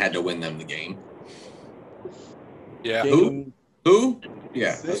Mann had to win them the game. Yeah. Game Who?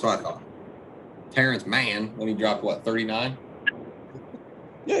 Yeah, 6? that's what I thought. Terrence Mann, when he dropped, 39?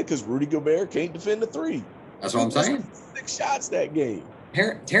 Yeah, because Rudy Gobert can't defend the three. That's what I'm saying. 6 shots that game.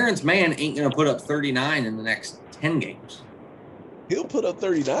 Terrence Mann ain't going to put up 39 in the next 10 games. He'll put up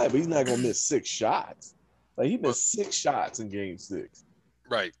 39, but he's not going to miss 6 shots. Like, he missed 6 shots in game 6.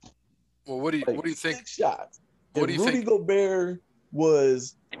 Right. Well, what do you think? 6 shots. What do you Rudy think? Gobert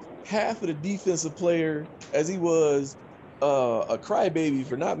was half of the defensive player as he was a crybaby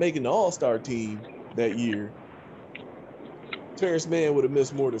for not making the All-Star team that year. Terrence Mann would have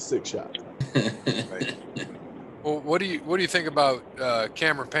missed more than 6 shots. Right. Well, what do you think about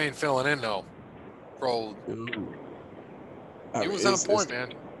Cameron Payne filling in though? For old, he was on point,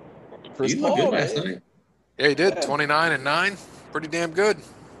 man. Chris He looked Paul, good last man. night. Yeah, he did. Yeah. 29 and 9, pretty damn good.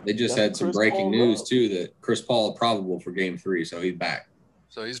 They just That's had some Chris breaking Paul news love. too that Chris Paul probable for Game 3, so he's back.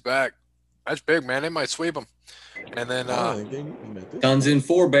 So he's back. That's big, man. They might sweep him. And then Suns in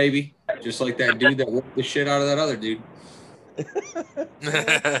 4, baby. Just like that dude that whooped the shit out of that other dude.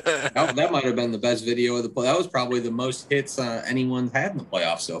 That might have been the best video of the play. That was probably the most hits anyone's had in the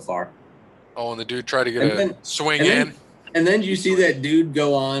playoffs so far. oh, and the dude tried to get a swing and in. then- And then you see that dude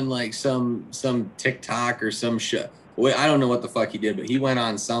go on like some TikTok or some shit. I don't know what the fuck he did, but he went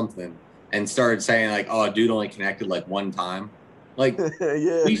on something and started saying like, "Oh, dude only connected like one time." Like,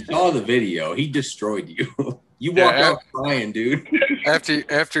 yeah. we saw the video. He destroyed you. You walked out crying, dude.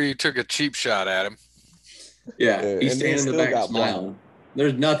 After he took a cheap shot at him. Yeah, Yeah, he's and standing then in the still back got smiling.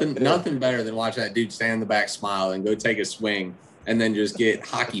 There's nothing Yeah. better than watch that dude stand in the back smile and go take a swing and then just get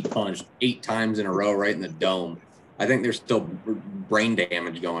hockey punched 8 times in a row right in the dome. I think there's still brain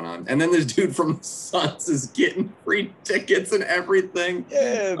damage going on. And then this dude from the Suns is getting free tickets and everything.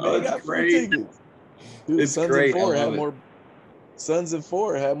 Yeah, man, Oh, he got it's free great. tickets. Dude, It's Suns great. And 4 I had love it. more. Suns and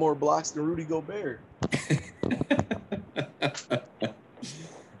 4 had more blocks than Rudy Gobert.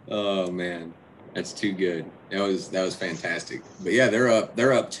 Oh man, that's too good. That was fantastic. But yeah, they're up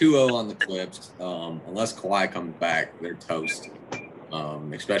 2-0 on the Clips. Unless Kawhi comes back, they're toast.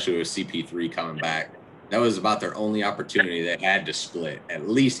 Especially with CP3 coming back. That was about their only opportunity. They had to split. At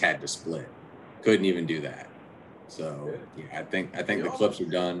least had to split. Couldn't even do that. So yeah, I think the Yeah. Clips are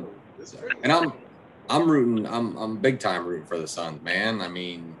done. It's So, crazy. and I'm rooting. I'm big time rooting for the Suns, man. I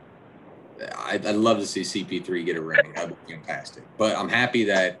mean, I'd love to see CP3 get a ring. That'd be fantastic. But I'm happy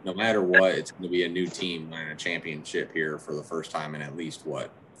that no matter what, it's going to be a new team winning a championship here for the first time in at least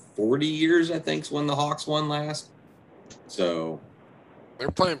 40 years. I think is when the Hawks won last. So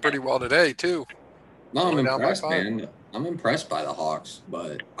They're playing pretty well today too. no, I'm Only down by impressed, 5. man. I'm impressed by the Hawks,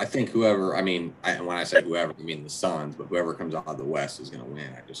 but I think whoever, I mean, when I say whoever, I mean the Suns, but whoever comes out of the West is going to win.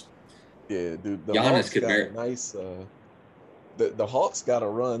 Yeah, dude. The Giannis Hawks could got bear- a nice. The Hawks got a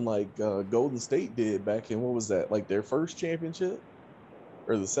run like Golden State did back in what was that? Like their first championship,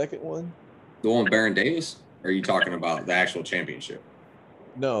 or the second one? The one with Baron Davis? Or are you talking about the actual championship?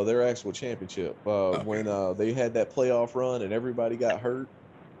 No, their actual championship. When they had that playoff run and everybody got hurt.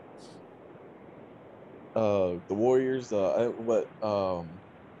 The Warriors, they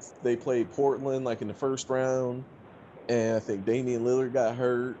played Portland like in the first round, and I think Damian Lillard got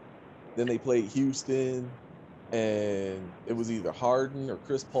hurt. Then they played Houston, and it was either Harden or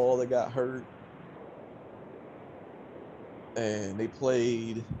Chris Paul that got hurt. And they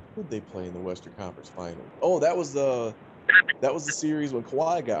played. Who did they play in the Western Conference Final? Oh, that was the series when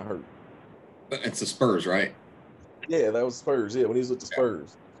Kawhi got hurt. It's the Spurs, right? Yeah, that was Spurs. Yeah, when he was with the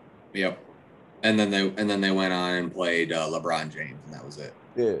Spurs. Yep. And then they went on and played LeBron James, and that was it.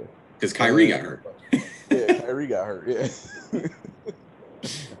 Yeah. Because Kyrie got hurt. Yeah, Kyrie got hurt. Yeah.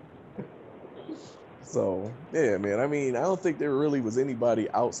 So yeah, man. I mean, I don't think there really was anybody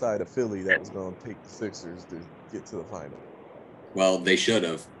outside of Philly that was going to take the Sixers to get to the final. Well, they should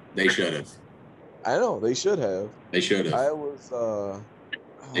have. I know they should have. They should have. I was. Oh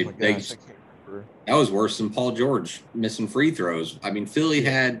my gosh, I can't remember. That was worse than Paul George missing free throws. I mean, Philly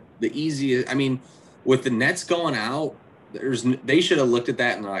had the easiest. I mean, with the Nets going out, they should have looked at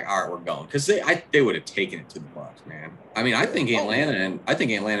that and they're like, all right, we're going, because they would have taken it to the Bucks, man. I mean, I think Atlanta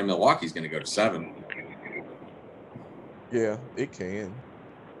and Milwaukee's going to go to 7. Yeah, it can.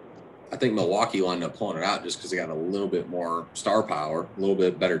 I think Milwaukee will end up pulling it out just because they got a little bit more star power, a little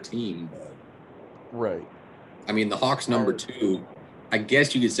bit better team. But right. I mean, the Hawks number 2. I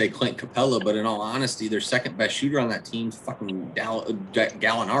guess you could say Clint Capella, but in all honesty, their second best shooter on that team's fucking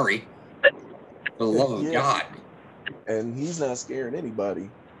Gallinari. For the love of God. And he's not scaring anybody.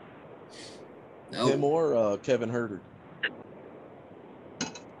 No. Him or Kevin Huerter.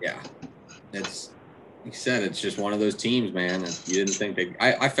 Yeah. It's, like you said, it's just one of those teams, man. That you didn't think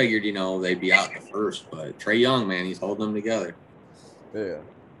I figured, they'd be out in the first, but Trae Young, man, he's holding them together. Yeah.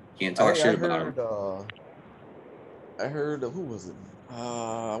 Can't talk shit about him. I heard, who was it?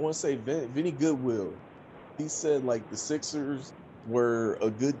 I want to say Vinny Goodwill. He said like the Sixers were a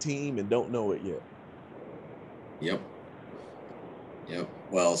good team and don't know it yet. Yep.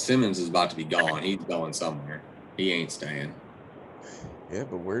 Well, Simmons is about to be gone. He's going somewhere. He ain't staying. Yeah,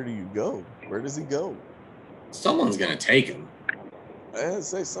 but where do you go? Where does he go? Someone's going to take him. I didn't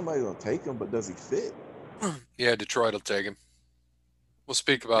say somebody's going to take him, but does he fit? Yeah, Detroit will take him. We'll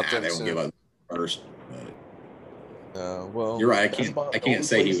speak about that They won't soon. give up first. Well, you're right. I can't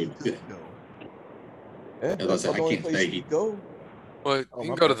say he would. Yeah, that's I can't say he'd go. But you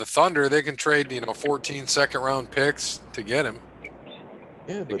can go to the Thunder. They can trade, 14 second-round picks to get him.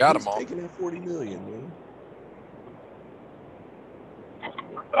 Yeah, but got he's him all. taking that $40 million, man.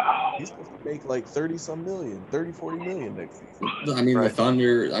 He's supposed to make like 30-some million, 30, 40 million next season. I mean, the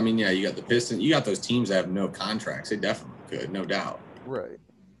Thunder, you got the Pistons. You got those teams that have no contracts. They definitely could, no doubt. Right.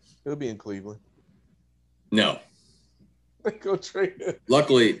 He'll be in Cleveland. No. Go trade him.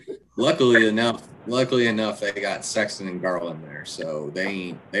 Luckily enough, they got Sexton and Garland there, so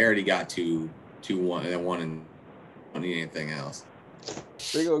they already got 2-1 and don't need anything else.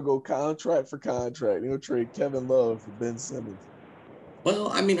 They're gonna go contract for contract. They're gonna trade Kevin Love for Ben Simmons. Well,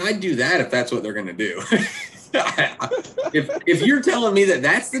 I mean, I'd do that if that's what they're gonna do. if you're telling me that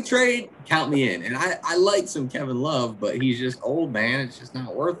that's the trade, count me in. And I like some Kevin Love, but he's just old, man. It's just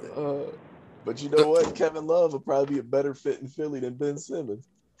not worth it. But you know what? Kevin Love will probably be a better fit in Philly than Ben Simmons.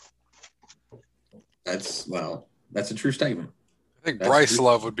 That's a true statement. I think Bryce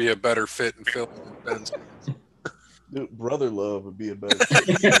Love would be a better fit in Philly than Ben Simmons. Dude, Brother Love would be a better fit.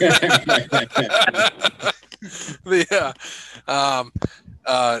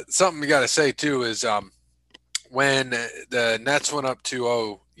 Something you got to say too is when the Nets went up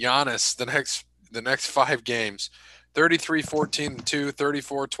 2-0, Giannis the next 5 games, 33-14-2,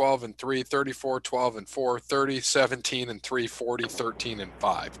 34-12-3, 34-12-4, 30-17-3,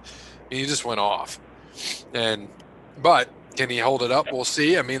 40-13-5. He just went off. But can he hold it up? We'll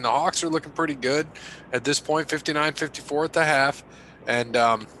see. I mean, the Hawks are looking pretty good at this point, 59-54 at the half. And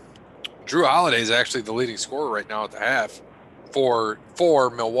Drew Holiday is actually the leading scorer right now at the half for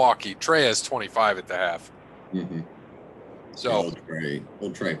Milwaukee. Trey has 25 at the half. Mm-hmm. So old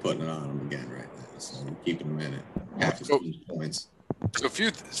Trey putting it on him again right now. So I'm keeping him in it. Half his team's points. So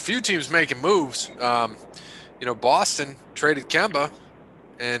few teams making moves. Boston traded Kemba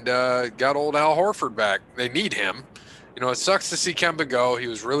and got old Al Horford back. They need him. It sucks to see Kemba go. He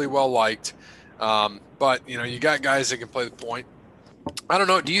was really well liked. But you got guys that can play the point. I don't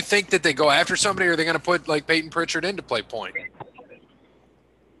know. Do you think that they go after somebody, or are they going to put like Peyton Pritchard in to play point?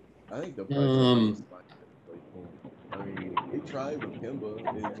 I think they'll probably play point. I mean, they tried with Kemba.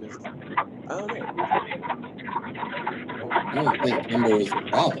 It just, I don't know. I don't think Kemba was the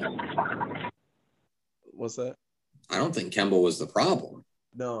problem. What's that? I don't think Kemba was the problem.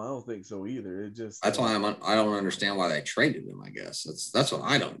 No, I don't think so either. It just that's why I don't understand why they traded him. I guess that's what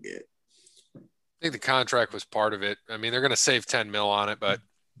I don't get. I think the contract was part of it. I mean, they're going to save $10 million on it, but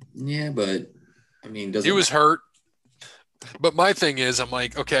yeah, but I mean, he was hurt. But my thing is, I'm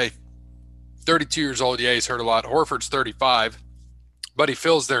like, okay, 32 years old. Yeah, he's hurt a lot. Horford's 35, but he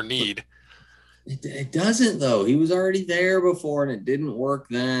fills their need. It doesn't though. He was already there before, and it didn't work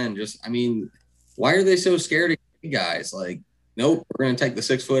then. Why are they so scared of guys? Like, nope, we're going to take the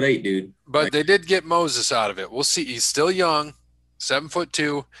 6'8" dude. But they did get Moses out of it. We'll see. He's still young.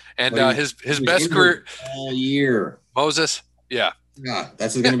 7'2", and his best career all year. Moses, yeah,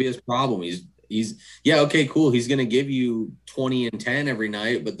 that's going to be his problem. He's okay, cool. He's going to give you 20 and 10 every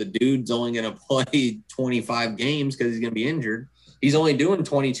night, but the dude's only going to play 25 games because he's going to be injured. He's only doing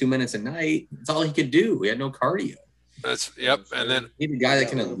 22 minutes a night. That's all he could do. He had no cardio. And then he need a guy that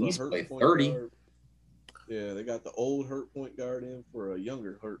can at least play 30. Guard. Yeah, they got the old hurt point guard in for a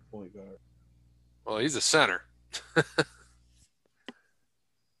younger hurt point guard. Well, he's a center.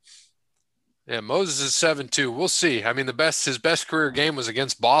 Yeah, Moses is 7'2". We'll see. I mean, his best career game was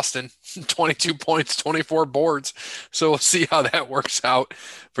against Boston, 22 points, 24 boards. So we'll see how that works out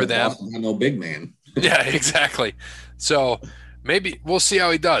for them. Boston had no big man. Yeah, exactly. So maybe we'll see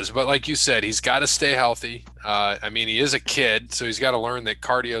how he does. But like you said, he's got to stay healthy. I mean, he is a kid, so he's got to learn that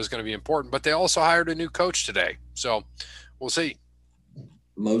cardio is going to be important. But they also hired a new coach today, so we'll see.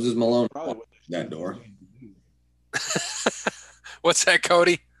 Moses Malone that door. What's that,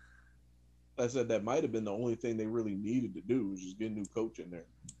 Cody? I said that might have been the only thing they really needed to do was just get a new coach in there.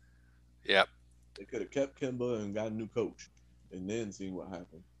 Yep. They could have kept Kemba and got a new coach and then seen what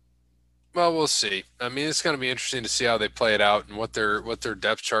happened. Well, we'll see. I mean, it's going to be interesting to see how they play it out and what their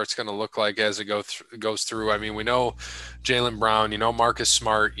depth chart's going to look like as it goes through. I mean, we know Jaylen Brown, Marcus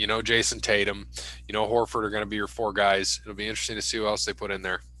Smart, Jason Tatum, Horford are going to be your four guys. It'll be interesting to see who else they put in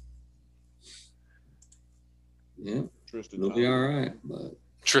there. Yeah, it'll be all right, but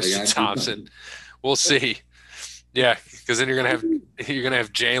Tristan Thompson. We'll see. Yeah, because then you're gonna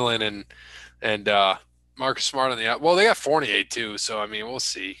have Jaylen and Marcus Smart on the out. Well, they got Fournier too, so I mean, we'll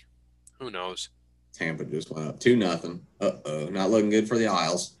see. Who knows? Tampa just went up 2-0. Not looking good for the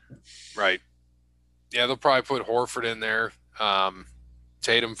Isles. Right. Yeah, they'll probably put Horford in there.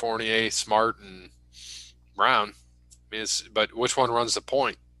 Tatum, Fournier, Smart, and Brown. I mean, but which one runs the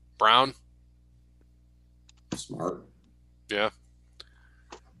point? Brown. Smart. Yeah.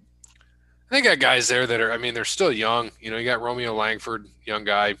 They got guys there that are, I mean, they're still young. You got Romeo Langford, young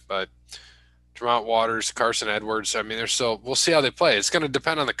guy, but Tremont Waters, Carson Edwards. I mean, we'll see how they play. It's going to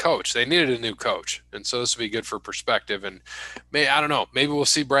depend on the coach. They needed a new coach. And so this will be good for perspective. And I don't know, maybe we'll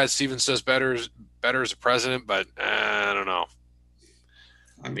see Brad Stevens does better as a president, but I don't know.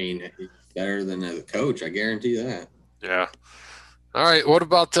 I mean, he's better than a coach. I guarantee that. Yeah. All right. What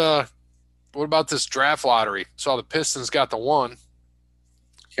about this draft lottery? Saw the Pistons got the 1.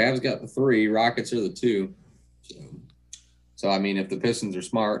 Cavs got the 3. Rockets are the 2. So I mean, if the Pistons are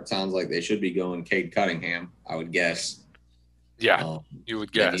smart, it sounds like they should be going Cade Cunningham, I would guess. Yeah, you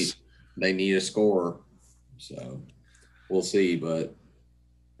would guess. They need a scorer. So we'll see, but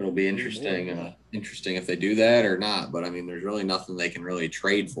it'll be interesting. Interesting if they do that or not. But I mean, there's really nothing they can really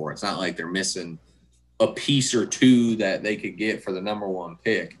trade for. It's not like they're missing a piece or two that they could get for the number 1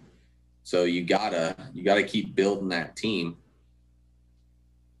 pick. So you gotta keep building that team.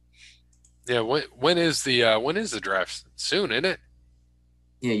 Yeah, when is the draft? Soon, isn't it?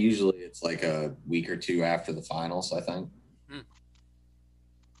 Yeah, usually it's like a week or two after the finals, I think.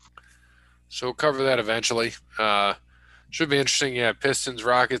 So we'll cover that eventually. Should be interesting. Yeah, Pistons,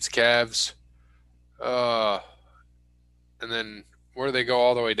 Rockets, Cavs. And then where do they go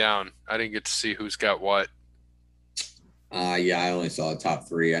all the way down? I didn't get to see who's got what. Yeah, I only saw the top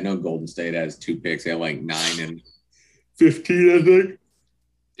 3. I know Golden State has 2 picks. They have like 9 and 15, I think.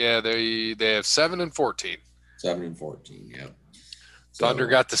 Yeah, they have 7 and 14. 7 and 14, yeah. Thunder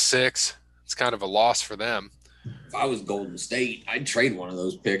got the 6. it's kind of a loss for them. If I was Golden State, I'd trade one of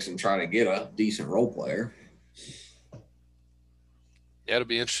those picks and try to get a decent role player. Yeah, it'll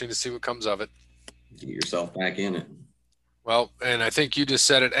be interesting to see what comes of it. Get yourself back in it. Well, and I think you just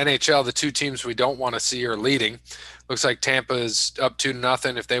said it. NHL, the two teams we don't want to see are leading. Looks like Tampa is up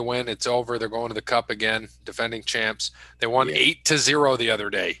 2-0. If they win, it's over. They're going to the Cup again, defending champs. They won 8-0 the other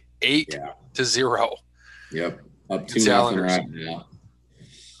day. 8-0. Yep, up 2-0 right now.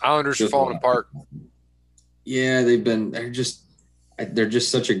 Islanders are falling apart. Yeah, they're just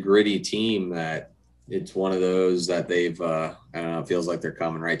such a gritty team that it's one of those that they've I don't know, it feels like they're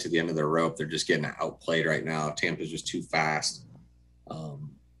coming right to the end of their rope. They're just getting outplayed right now. Tampa's just too fast.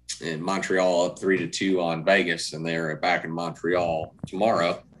 And Montreal up 3-2 on Vegas, and they're back in Montreal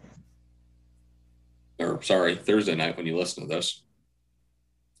tomorrow. Or sorry, Thursday night when you listen to this.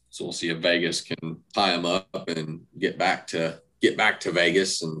 So we'll see if Vegas can tie them up and get back to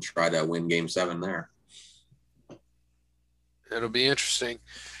Vegas and try to win Game 7 there. It'll be interesting.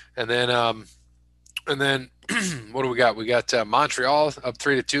 And then what do we got? We got Montreal up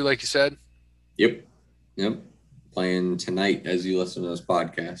 3-2, like you said. Yep. Playing tonight as you listen to this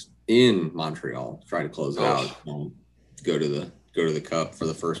podcast in Montreal. Try to close it out. Go to the Cup for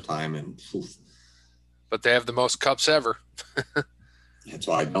the first time, and but they have the most cups ever. That's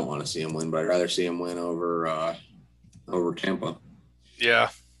why I don't want to see them win, but I'd rather see them win over Tampa. Yeah.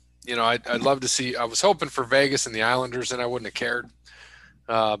 I'd love to see. I was hoping for Vegas and the Islanders, and I wouldn't have cared.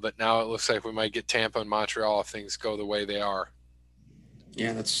 But now it looks like we might get Tampa and Montreal if things go the way they are.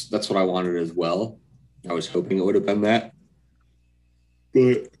 Yeah, that's what I wanted as well. I was hoping it would have been that,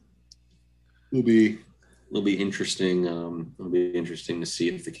 but it'll be interesting. It'll be interesting to see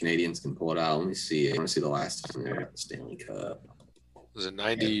if the Canadians can pull it out. Let me see. I want to see the last time they were at the Stanley Cup. Was it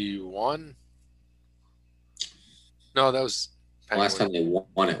 91? No, that was the last time they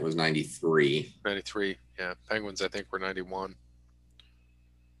won it was 93. 93. Yeah, Penguins I think were 91.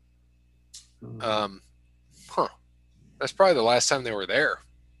 That's probably the last time they were there.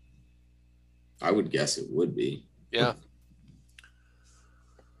 I would guess it would be. Yeah.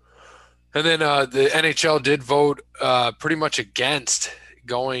 And then the NHL did vote pretty much against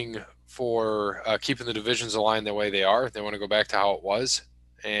going for keeping the divisions aligned the way they are. They want to go back to how it was.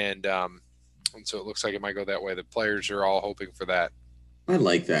 And so it looks like it might go that way. The players are all hoping for that. I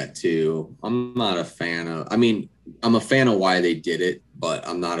like that too. I'm not a fan of – I'm a fan of why they did it, but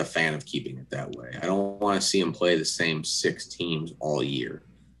I'm not a fan of keeping it that way. I don't want to see them play the same 6 teams all year.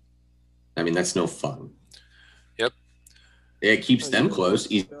 That's no fun. Yep. It keeps them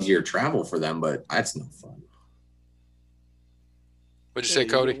close, easier travel for them, but that's no fun. What'd you say,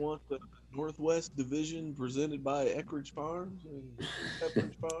 Cody? You want the Northwest Division presented by Eckridge Farms and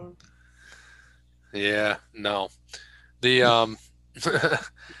Pepperidge Farms? Yeah, no. The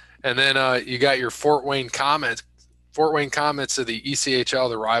and then you got your Fort Wayne Comets of the ECHL,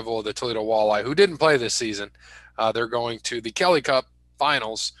 the rival of the Toledo Walleye, who didn't play this season. They're going to the Kelly Cup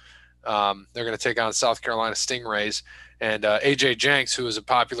finals. They're going to take on South Carolina Stingrays, and AJ Jenks, who is a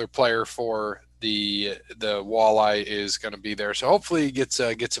popular player for the Walleye, is going to be there. So hopefully he gets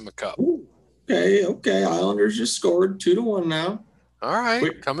him a cup. Ooh, okay. Islanders just scored 2-1 now. All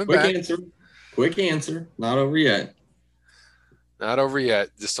right, coming quick back. Quick answer. Not over yet. Not over yet.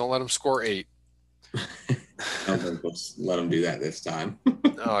 Just don't let them score 8. I don't think we'll let them do that this time.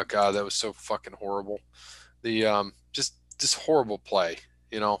 Oh God, that was so fucking horrible. The just horrible play.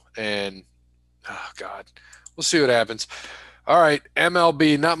 And oh God, we'll see what happens. All right,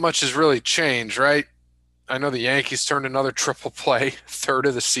 MLB, not much has really changed, right? I know the Yankees turned another triple play, 3rd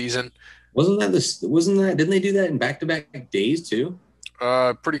of the season. Wasn't that, didn't they do that in back-to-back days too?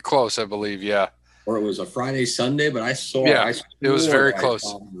 Pretty close, I believe, yeah. Or it was a Friday, Sunday, but I saw. Yeah, it was very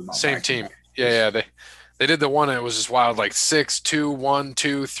close. Same team. Yeah, they did the one and it was just wild, like 6-2,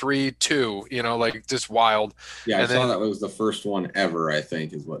 1-2, 3-2, like just wild. Yeah, I saw that was the first one ever, I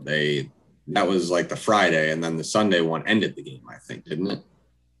think, is what that was like the Friday, and then the Sunday one ended the game, I think, didn't it?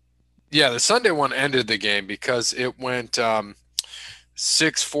 Yeah, the Sunday one ended the game because it went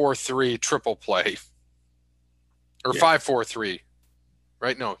 6-4-3 triple play. Or 5-4-3.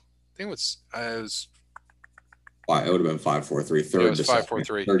 Right? No. I think it was it would have been 5-4-3. Third, it was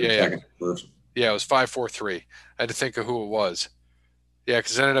 5-4-3. Second, first. Yeah, it was 5-4-3. I had to think of who it was. Yeah,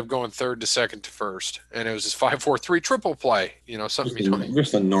 because it ended up going 3rd to 2nd to 1st, and it was just 5-4-3 triple play. Something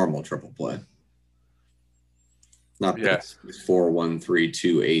just a normal triple play. Not this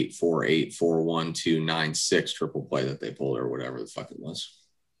 4-1-3-2-8 4-8 4-1-2-9-6 triple play that they pulled or whatever the fuck it was.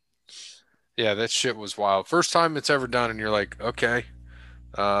 Yeah, that shit was wild. First time it's ever done, and you're like, okay,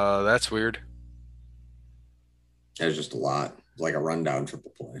 that's weird. It was just a lot. It was like a rundown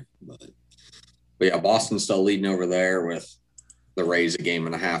triple play. But But yeah, Boston's still leading over there with the Rays a game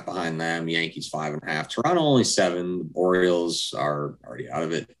and a half behind them. Yankees 5.5. Toronto only 7. The Orioles are already out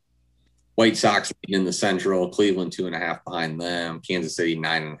of it. White Sox leading in the Central. Cleveland 2.5 behind them. Kansas City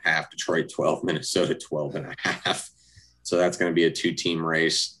 9.5. Detroit 12. Minnesota 12.5. So that's going to be a 2-team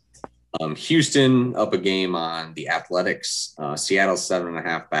race. Houston up a game on the Athletics. Seattle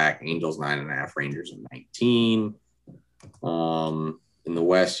 7.5 back. Angels 9.5. Rangers at 19. In the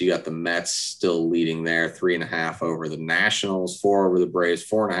West, you got the Mets still leading there, 3.5 over the Nationals, 4 over the Braves,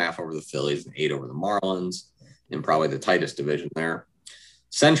 4.5 over the Phillies, and 8 over the Marlins, in probably the tightest division there.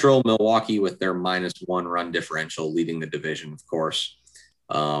 Central, Milwaukee with their -1 run differential leading the division, of course.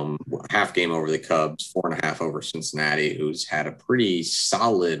 Half game over the Cubs, 4.5 over Cincinnati, who's had a pretty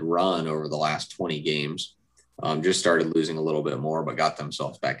solid run over the last 20 games. Just started losing a little bit more, but got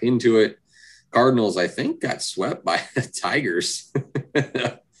themselves back into it. Cardinals, I think, got swept by the Tigers.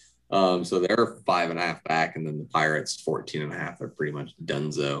 So they're 5.5 back, and then the Pirates 14.5. They're pretty much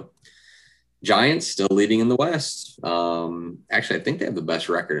donezo. Giants still leading in the West. Actually, I think they have the best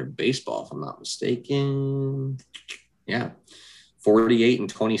record in baseball, if I'm not mistaken. Yeah,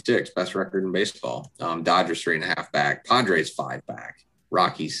 48-26, best record in baseball. Dodgers 3.5 back. Padres 5 back.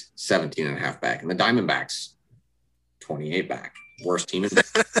 Rockies 17.5 back, and the Diamondbacks 28 back. Worst team in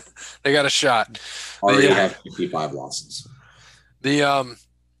baseball. They got a shot. Already have 55 losses.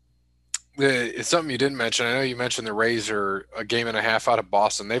 It's something you didn't mention. I know you mentioned the Rays are a game and a half out of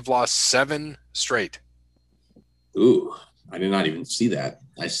Boston. They've lost 7 straight. Ooh, I did not even see that.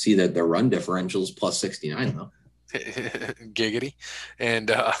 I see that their run differential is +69 though. Giggity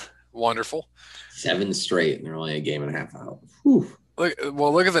and wonderful. 7 straight, and they're only a game and a half out. Whew.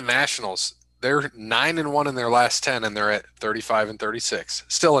 Look at the Nationals. They're 9-1 in their last 10, and they're at 35-36.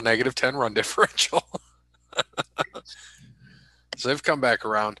 Still a -10 run differential. So they've come back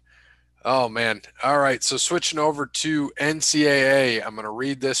around. Oh, man. All right. So switching over to NCAA, I'm going to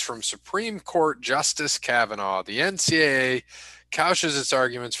read this from Supreme Court Justice Kavanaugh. The NCAA couches its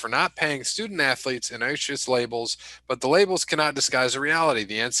arguments for not paying student athletes innocuous labels, but the labels cannot disguise the reality.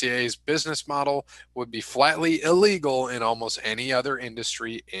 The NCAA's business model would be flatly illegal in almost any other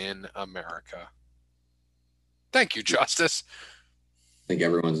industry in America. Thank you, Justice. I think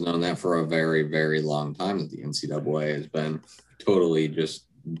everyone's known that for a very, very long time, that the NCAA has been totally just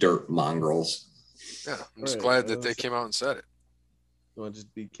dirt mongrels. Yeah, I'm just glad that they came out and said it. Don't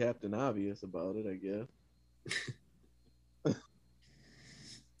just be Captain Obvious about it, I guess.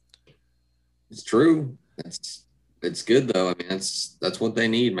 It's true. It's good though. I mean, that's what they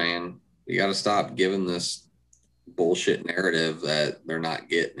need, man. You got to stop giving this bullshit narrative that they're not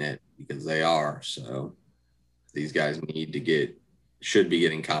getting it, because they are. So these guys should be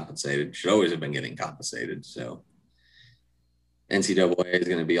getting compensated. Should always have been getting compensated. So NCAA is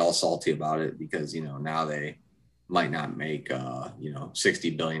going to be all salty about it because, now they might not make,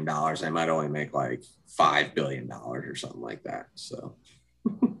 $60 billion. They might only make like $5 billion or something like that. So.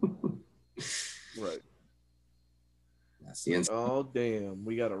 Right. That's the answer. Oh damn,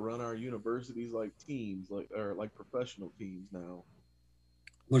 we got to run our universities like teams, like professional teams now.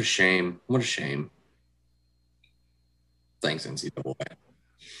 What a shame. What a shame. Thanks, NCAA.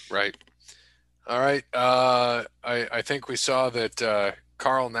 Right. All right. I think we saw that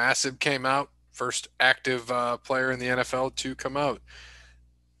Carl Nassib came out, first active player in the NFL to come out.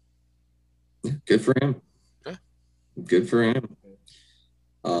 Yeah, good for him. Yeah. Good for him.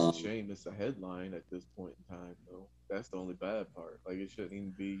 It's a shame it's a headline at this point in time, though. That's the only bad part. Like, it shouldn't even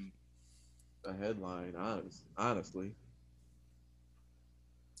be a headline, honestly.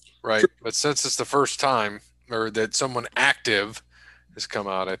 Right. But since it's the first time, or that someone active has come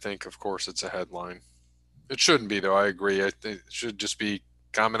out, I think, of course, it's a headline. It shouldn't be, though. I agree. It should just be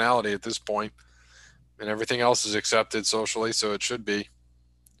commonality at this point, and everything else is accepted socially, so it should be.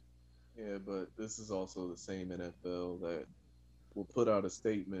 Yeah, but this is also the same NFL that will put out a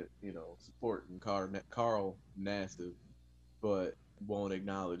statement, supporting Carl Nassib, but won't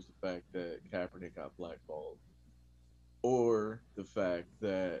acknowledge the fact that Kaepernick got blackballed, or the fact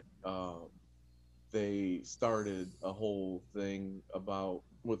that they started a whole thing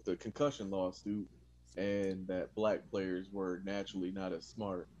with the concussion lawsuit, and that black players were naturally not as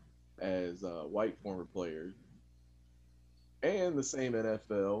smart as white former players, and the same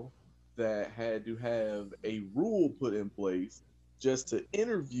NFL that had to have a rule put in place just to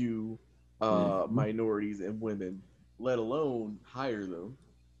interview minorities and women, let alone hire them.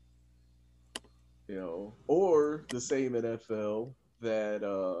 Or the same NFL that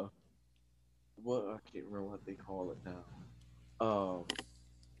I can't remember what they call it now.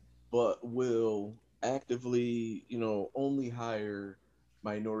 But will actively, only hire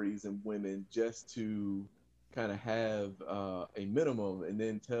minorities and women just to kind of have a minimum, and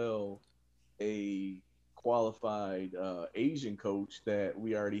then tell a qualified Asian coach that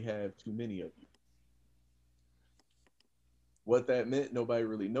we already have too many of you. What that meant, nobody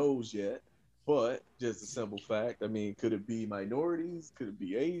really knows yet. But just a simple fact. I mean, could it be minorities? Could it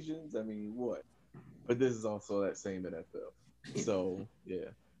be Asians? I mean, what? But this is also that same NFL. So yeah.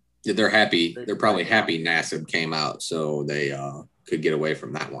 Yeah, they're happy. They're probably happy Nassib came out, so they could get away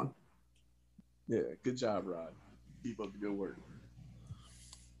from that one. Yeah, good job, Rod. Keep up the good work.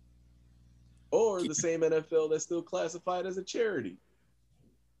 Or the same NFL that's still classified as a charity.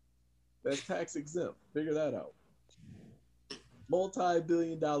 That's tax exempt. Figure that out.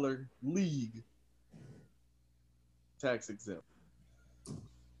 Multi-billion-dollar league, tax exempt.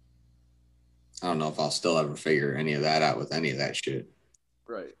 I don't know if I'll still ever figure any of that out with any of that shit.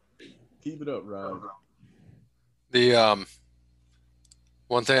 Right. Keep it up, Rod. The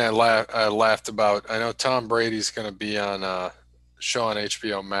one thing I laughed about, I know Tom Brady's going to be on a show on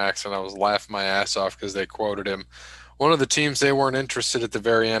HBO Max, and I was laughing my ass off because they quoted him. One of the teams they weren't interested at the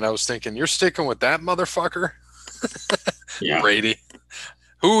very end, I was thinking, you're sticking with that motherfucker? Yeah. Brady.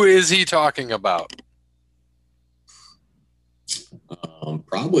 Who is he talking about?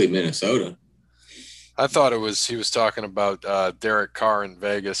 Probably Minnesota. I thought he was talking about Derek Carr in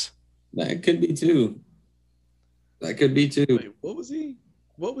Vegas. That could be too. Wait, what was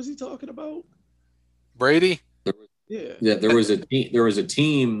he talking about? Brady? Yeah, there was a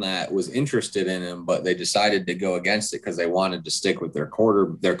team that was interested in him, but they decided to go against it because they wanted to stick with their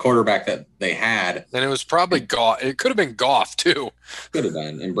quarterback that they had. And it was probably Goff. It could have been Goff too. Could have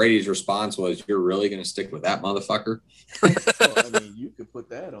been. And Brady's response was, "You're really going to stick with that motherfucker?" Well, I mean, you could put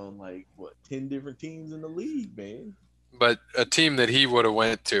that on 10 different teams in the league, man. But a team that he would have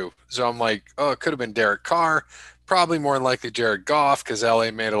went to. So I'm like, oh, it could have been Derek Carr. Probably more than likely Jared Goff because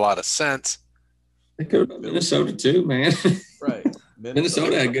LA made a lot of sense. It could have been Minnesota too, man. Right.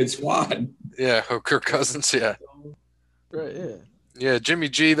 Minnesota had a good squad. Yeah, Kirk Cousins, yeah. Right, yeah. Yeah, Jimmy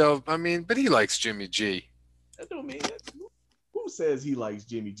G, though, I mean, but he likes Jimmy G. That don't mean that. Who says he likes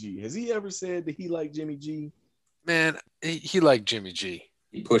Jimmy G? Has he ever said that he liked Jimmy G? Man, he liked Jimmy G.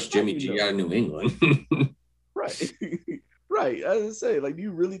 He pushed Jimmy G out of New England. Right. Right. I was going to say, do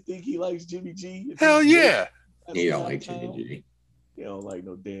you really think he likes Jimmy G? Hell yeah. He don't like Jimmy G. He don't like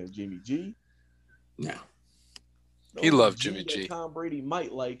no damn Jimmy G. No. He loved Jimmy G. Tom Brady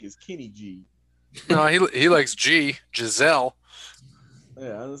might like is Kenny G. No, he likes G, Giselle.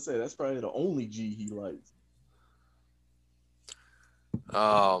 Yeah, I was gonna say that's probably the only G he likes.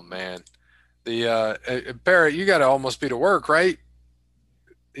 Oh man, the Barrett, you got to almost be to work, right?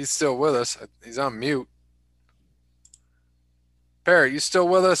 He's still with us. He's on mute. Barrett, you still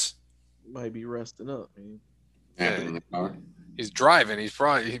with us? Might be resting up, man. Happened in the car. He's driving.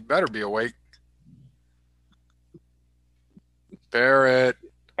 He better be awake. Barrett.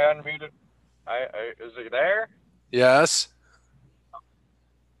 Unmuted. Is he there? Yes.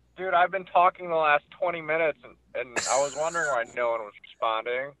 Dude, I've been talking the last 20 minutes, and I was wondering why no one was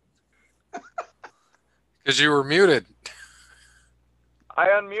responding. Because you were muted. I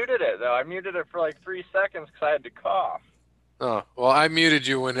unmuted it, though. I muted it for 3 seconds because I had to cough. Oh, well, I muted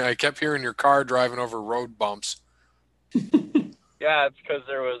you when I kept hearing your car driving over road bumps. Yeah, it's because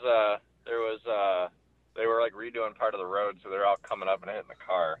they were redoing part of the road, so they're all coming up and hitting the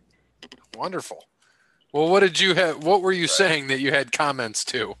car. Wonderful. Well, what did you have? What were you saying that you had comments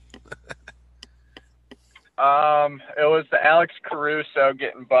to? It was the Alex Caruso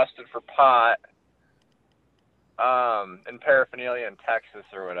getting busted for pot, and paraphernalia in Texas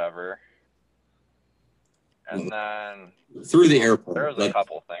or whatever. And then through the airport. There was a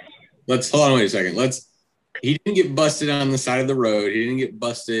couple things. Let's hold on, wait a second. He didn't get busted on the side of the road. He didn't get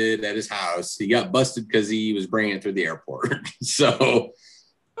busted at his house. He got busted because he was bringing it through the airport. So,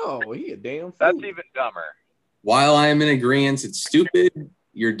 he a damn fool. That's even dumber. While I am in agreement, it's stupid.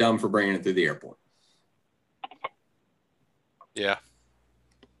 You're dumb for bringing it through the airport. Yeah.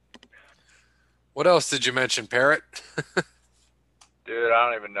 What else did you mention, Parrot? Dude, I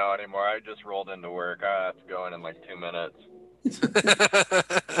don't even know anymore. I just rolled into work. I have to go in 2 minutes.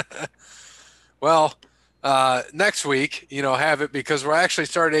 Well, next week, have it because we're actually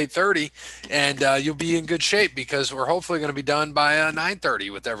start at 8:30, and you'll be in good shape because we're hopefully going to be done by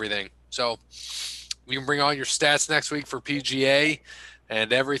 9:30 with everything. So you can bring all your stats next week for PGA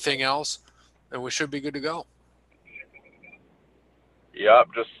and everything else, and we should be good to go. Yep,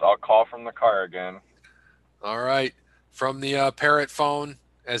 I'll call from the car again. All right. From the Parrot phone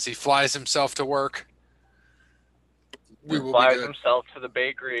as he flies himself to work. He flies himself to the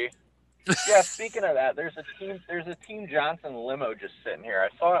bakery Yeah, speaking of that, there's a Team Johnson limo just sitting here. I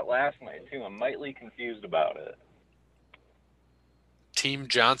saw it last night too. I'm mightily confused about it. Team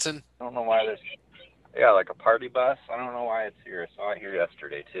Johnson? I don't know why there's like a party bus. I don't know why it's here. I saw it here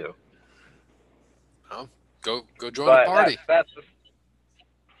yesterday too. Oh, go join the party.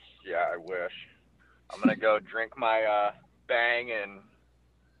 Yeah, I wish. I'm gonna go drink my Bang and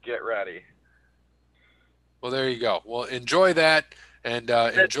get ready. Well, there you go. Well, enjoy that and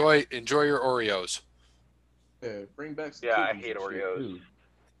enjoy your Oreos. Yeah, bring back some I cookies hate and shit, Oreos. too.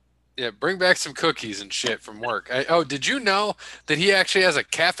 Yeah, bring back some cookies and shit from work. Did you know that he actually has a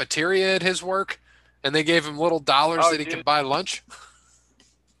cafeteria at his work, and they gave him little dollars that he can buy lunch?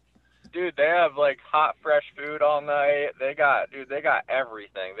 Dude, they have like hot, fresh food all night. They got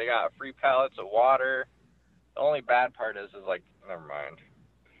everything. They got free pallets of water. The only bad part is like, never mind.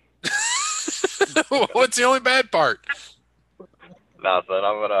 What's the only bad part? Nothing.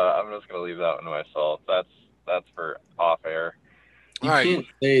 I'm just gonna leave that one to myself. That's for off air. You can't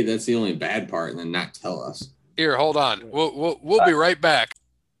say that's the only bad part and then not tell us. Here, hold on. We'll be right back.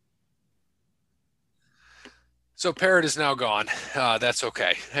 So Parrot is now gone. That's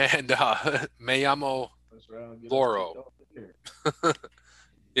okay. And Me llamo Loro.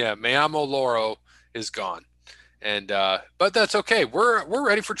 Yeah, Me llamo Loro is gone. And but that's okay. We're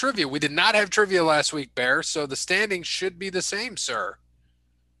ready for trivia. We did not have trivia last week, Bear, so the standings should be the same, sir.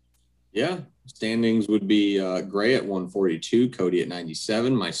 Yeah, standings would be Gray at 142, Cody at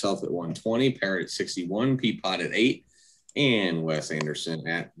 97, myself at 120, Parrot at 61, Peapod at 8, and Wes Anderson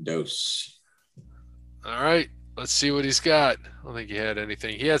at dose. All right, let's see what he's got. I don't think he had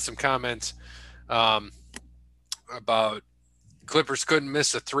anything. He had some comments about Clippers couldn't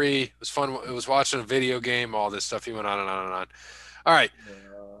miss a three. It was fun. It was watching a video game, all this stuff. He went on and on and on. All right.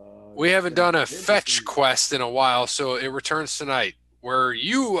 We haven't done a fetch quest in a while, so it returns tonight, where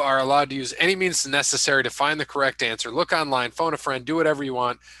you are allowed to use any means necessary to find the correct answer. Look online, phone a friend, do whatever you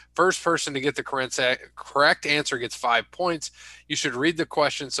want. First person to get the correct answer gets 5 points. You should read the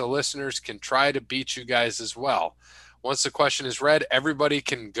question so listeners can try to beat you guys as well. Once the question is read, everybody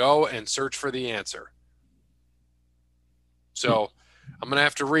can go and search for the answer. So I'm going to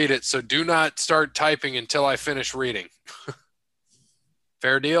have to read it, so do not start typing until I finish reading.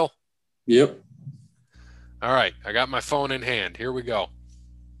 Fair deal? Yep. All right, I got my phone in hand. Here we go.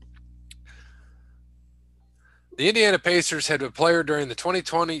 The Indiana Pacers had a player during the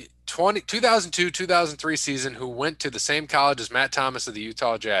 2002-2003 season who went to the same college as Matt Thomas of the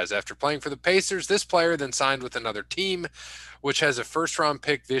Utah Jazz. After playing for the Pacers, this player then signed with another team, which has a first-round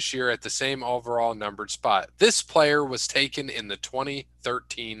pick this year at the same overall numbered spot. This player was taken in the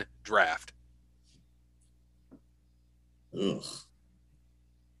 2013 draft. Ugh.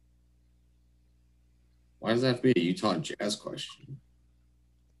 Why does that have to be a Utah Jazz question?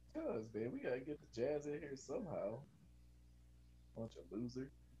 Because, man, we got to get the Jazz in here somehow. Bunch of losers.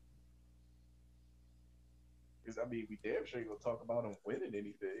 Because, I mean, we damn sure ain't going to talk about them winning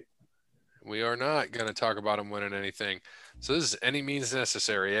anything. We are not going to talk about them winning anything. So this is any means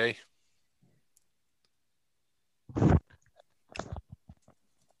necessary, eh?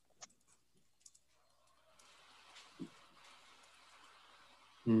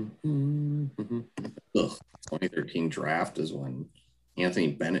 Ugh, 2013 draft is when Anthony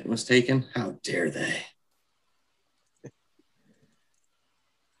Bennett was taken. How dare they?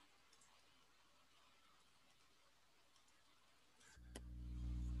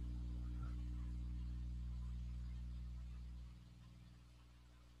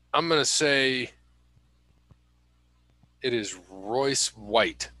 I'm going to say it is Royce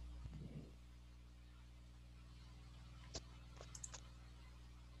White.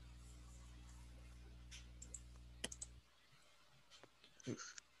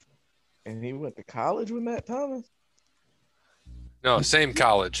 And he went to college with Matt Thomas? No, same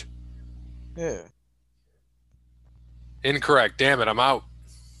college. Yeah. Incorrect. Damn it, I'm out.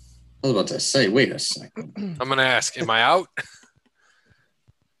 I was about to say, wait a second. I'm going to ask, am I out?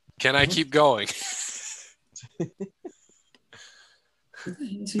 Can I keep going?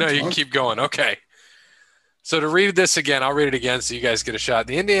 No, you can keep going. Okay. So to read this again, I'll read it again so you guys get a shot.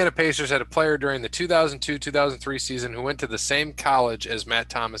 The Indiana Pacers had a player during the 2002-2003 season who went to the same college as Matt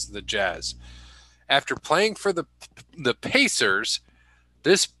Thomas of the Jazz. After playing for the Pacers,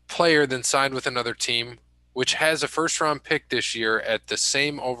 this player then signed with another team, which has a first-round pick this year at the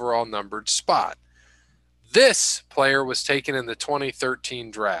same overall numbered spot. This player was taken in the 2013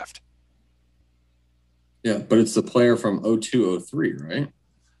 draft. Yeah, but it's the player from 02-03, right?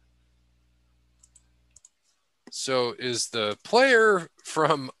 So is the player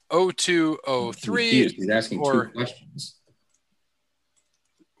from 02-03? He's asking two questions.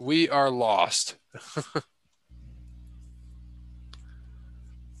 We are lost.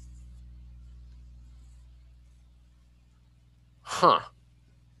 Huh.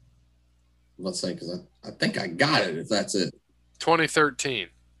 Let's say, because I think I got it, if that's it. 2013.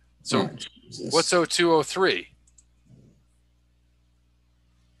 So Oh, Jesus. what's 0203?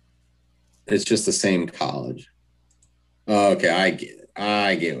 It's just the same college. Okay, I get it.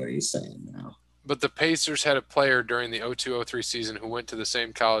 I get what he's saying now. But the Pacers had a player during the 0203 season who went to the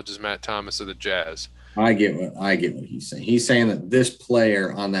same college as Matt Thomas of the Jazz. I get what he's saying. He's saying that this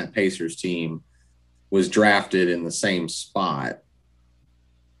player on that Pacers team was drafted in the same spot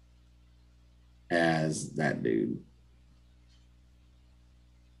as that dude.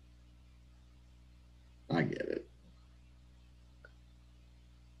 I get it.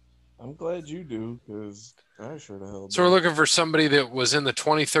 I'm glad you do, because I sure the hell. So we're looking for somebody that was in the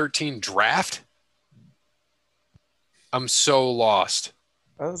 2013 draft? I'm so lost.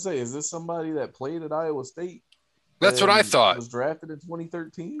 I was gonna say, is this somebody that played at Iowa State? That's what I and thought. Was drafted in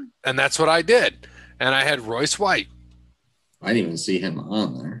 2013? And that's what I did. And I had Royce White. I didn't even see him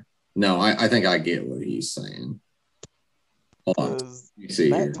on there. No, I think I get what he's saying. Hold on. Because Let me see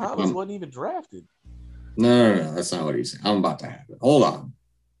Matt here. Thomas wasn't even drafted. No, that's not what he's saying. I'm about to have it. Hold on.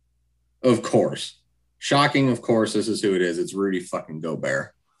 Of course. Shocking, of course, this is who it is. It's Rudy fucking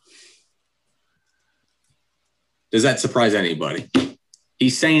Gobert. Does that surprise anybody?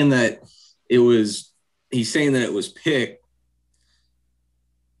 He's saying that it was picked.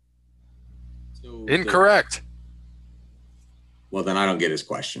 So Incorrect. well, then I don't get his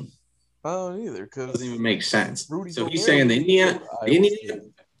question. I don't either, It doesn't because even make sense. Rudy So he's Gobert saying didn't go to Iowa State.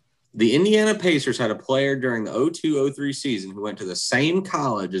 the Indiana Pacers had a player during the 02-03 season who went to the same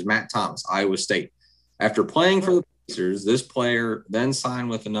college as Matt Thomas, Iowa State. After playing for the Pacers, this player then signed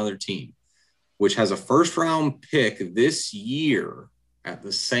with another team, which has a first-round pick this year at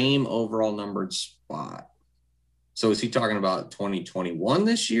the same overall numbered spot. So is he talking about 2021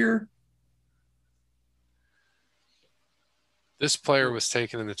 this year? This player was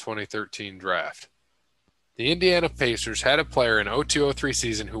taken in the 2013 draft. The Indiana Pacers had a player in 02-03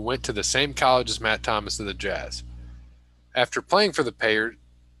 season who went to the same college as Matt Thomas of the Jazz. After playing for the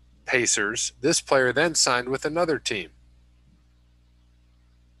Pacers, this player then signed with another team.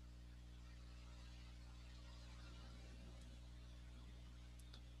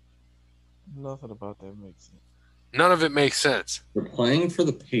 Nothing about that makes sense. None of it makes sense. They're playing for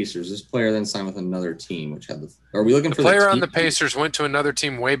the Pacers. This player then signed with another team, which had the. Are we looking The for player the on team? the Pacers went to another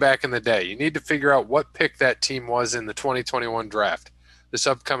team way back in the day. You need to figure out what pick that team was in the 2021 draft, this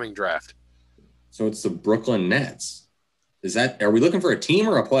upcoming draft. So it's the Brooklyn Nets. Are we looking for a team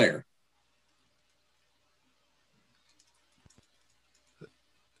or a player?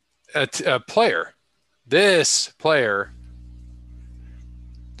 A player. This player,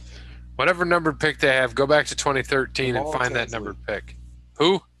 whatever numbered pick they have, go back to 2013 Jamal and find that Tinsley. numbered pick.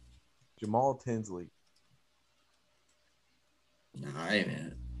 Who? Jamal Tinsley. No, I ain't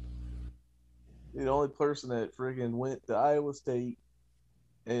it. The only person that friggin' went to Iowa State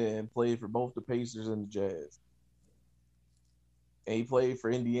and played for both the Pacers and the Jazz. And he played for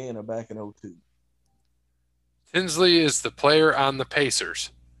Indiana back in 02. Tinsley is the player on the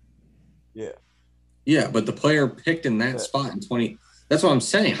Pacers. Yeah. Yeah, but the player picked in that spot in 20. That's what I'm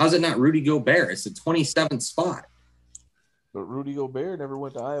saying. How's it not Rudy Gobert? It's the 27th spot. But Rudy Gobert never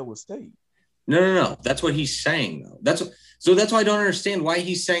went to Iowa State. No. That's what he's saying, though. That's why I don't understand why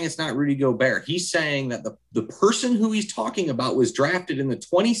he's saying it's not Rudy Gobert. He's saying that the person who he's talking about was drafted in the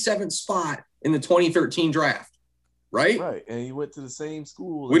 27th spot in the 2013 draft, right? Right. And he went to the same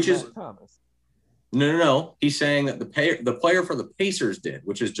school Which as is- Matt Thomas. No. He's saying that the player for the Pacers did,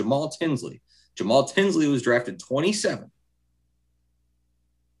 which is Jamal Tinsley. Jamal Tinsley was drafted 27th.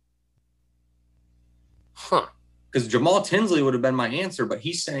 Huh. Because Jamal Tinsley would have been my answer, but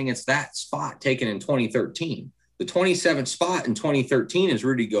he's saying it's that spot taken in 2013. The 27th spot in 2013 is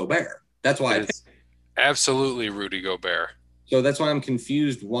Rudy Gobert. That's why. It's absolutely Rudy Gobert. So that's why I'm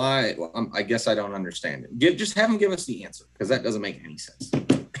confused. Why? Well, I guess I don't understand it. Just have him give us the answer, because that doesn't make any sense.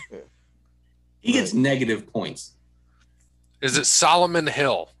 He gets negative points. Is it Solomon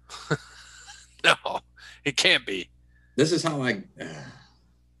Hill? No, it can't be. This is how We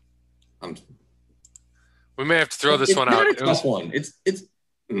may have to throw this it's one not out. a tough one. It's.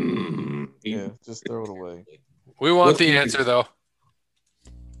 Yeah, just throw it away. We want What's the the- answer, though.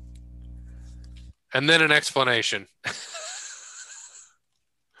 And then an explanation.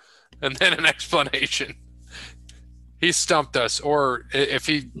 And then an explanation. He stumped us, or if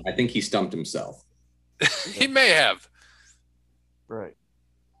he I think he stumped himself. he may have. Right.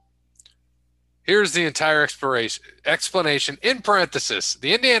 Here's the entire explanation in parenthesis.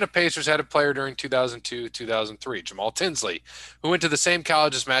 The Indiana Pacers had a player during 2002-2003, Jamal Tinsley, who went to the same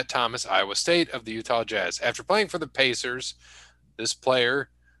college as Matt Thomas, Iowa State, of the Utah Jazz. After playing for the Pacers, this player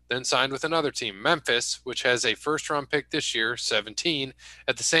then signed with another team, Memphis, which has a first-round pick this year, 17,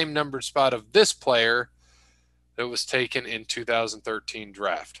 at the same numbered spot of this player that was taken in 2013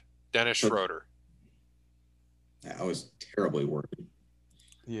 draft, Dennis Schroeder. That was terribly worded.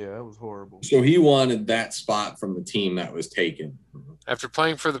 Yeah, that was horrible. So he wanted that spot from the team that was taken. After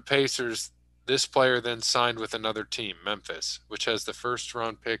playing for the Pacers, this player then signed with another team, Memphis, which has the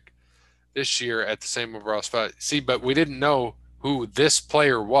first-round pick this year at the same overall spot. See, but we didn't know who this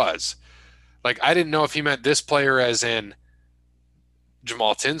player was. Like, I didn't know if he meant this player as in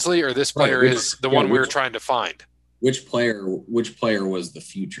Jamal Tinsley or this player is the one we were trying to find. Which player was the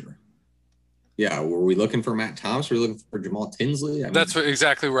future? Yeah, were we looking for Matt Thomas? Were we looking for Jamal Tinsley? That's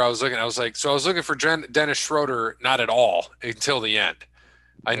exactly where I was looking. I was looking for Dennis Schroeder, not at all until the end.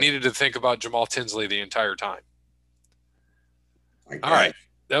 I needed to think about Jamal Tinsley the entire time. All right.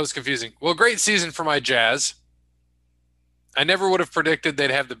 That was confusing. Well, great season for my Jazz. I never would have predicted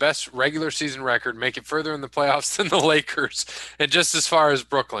they'd have the best regular season record, make it further in the playoffs than the Lakers, and just as far as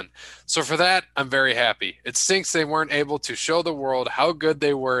Brooklyn. So for that, I'm very happy. It stinks they weren't able to show the world how good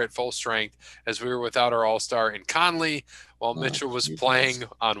they were at full strength, as we were without our all-star in Conley, while Mitchell was playing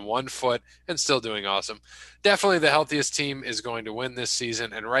on one foot and still doing awesome. Definitely the healthiest team is going to win this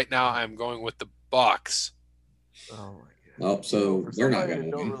season, and right now I'm going with the Bucks. Oh my God. Oh, so they're not going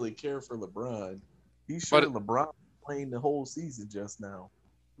to don't really care for LeBron. He's sure LeBron playing the whole season just now.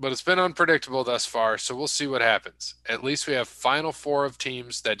 But it's been unpredictable thus far, so we'll see what happens. At least we have Final Four of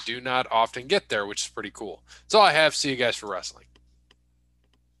teams that do not often get there, which is pretty cool. That's all I have. See you guys for wrestling.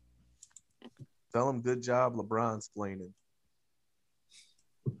 Tell him good job, LeBron's explaining.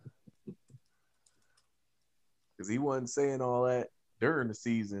 Because he wasn't saying all that during the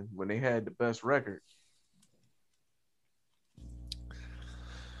season when they had the best record.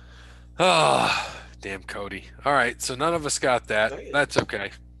 Ah. Damn Cody. All right, so none of us got that. That's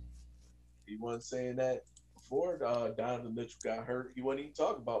okay. He wasn't saying that before Donovan Mitchell got hurt. He wasn't even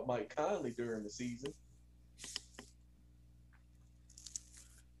talking about Mike Conley during the season.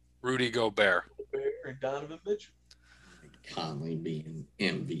 Rudy Gobert. And Donovan Mitchell. Conley being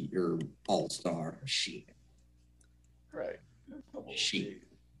MVP or all-star. Shit. Right. Shit.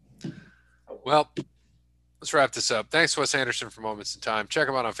 Well, let's wrap this up. Thanks to Wes Anderson for Moments in Time. Check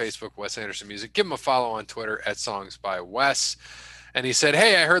him out on Facebook, Wes Anderson Music. Give him a follow on Twitter at Songs by Wes. And he said,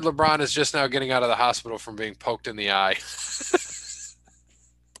 hey, I heard LeBron is just now getting out of the hospital from being poked in the eye.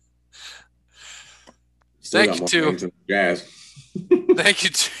 Thank you to Jazz. Thank you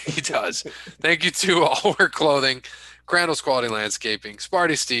to he does. Thank you to All Wear Clothing, Crandall's Quality Landscaping,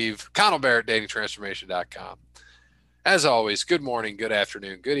 Sparty Steve, Connell Barrett, datingtransformation.com. As always, good morning, good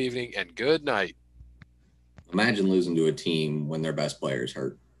afternoon, good evening, and good night. Imagine losing to a team when their best player's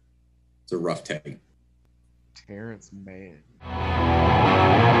hurt. It's a rough take. Terrence Mann.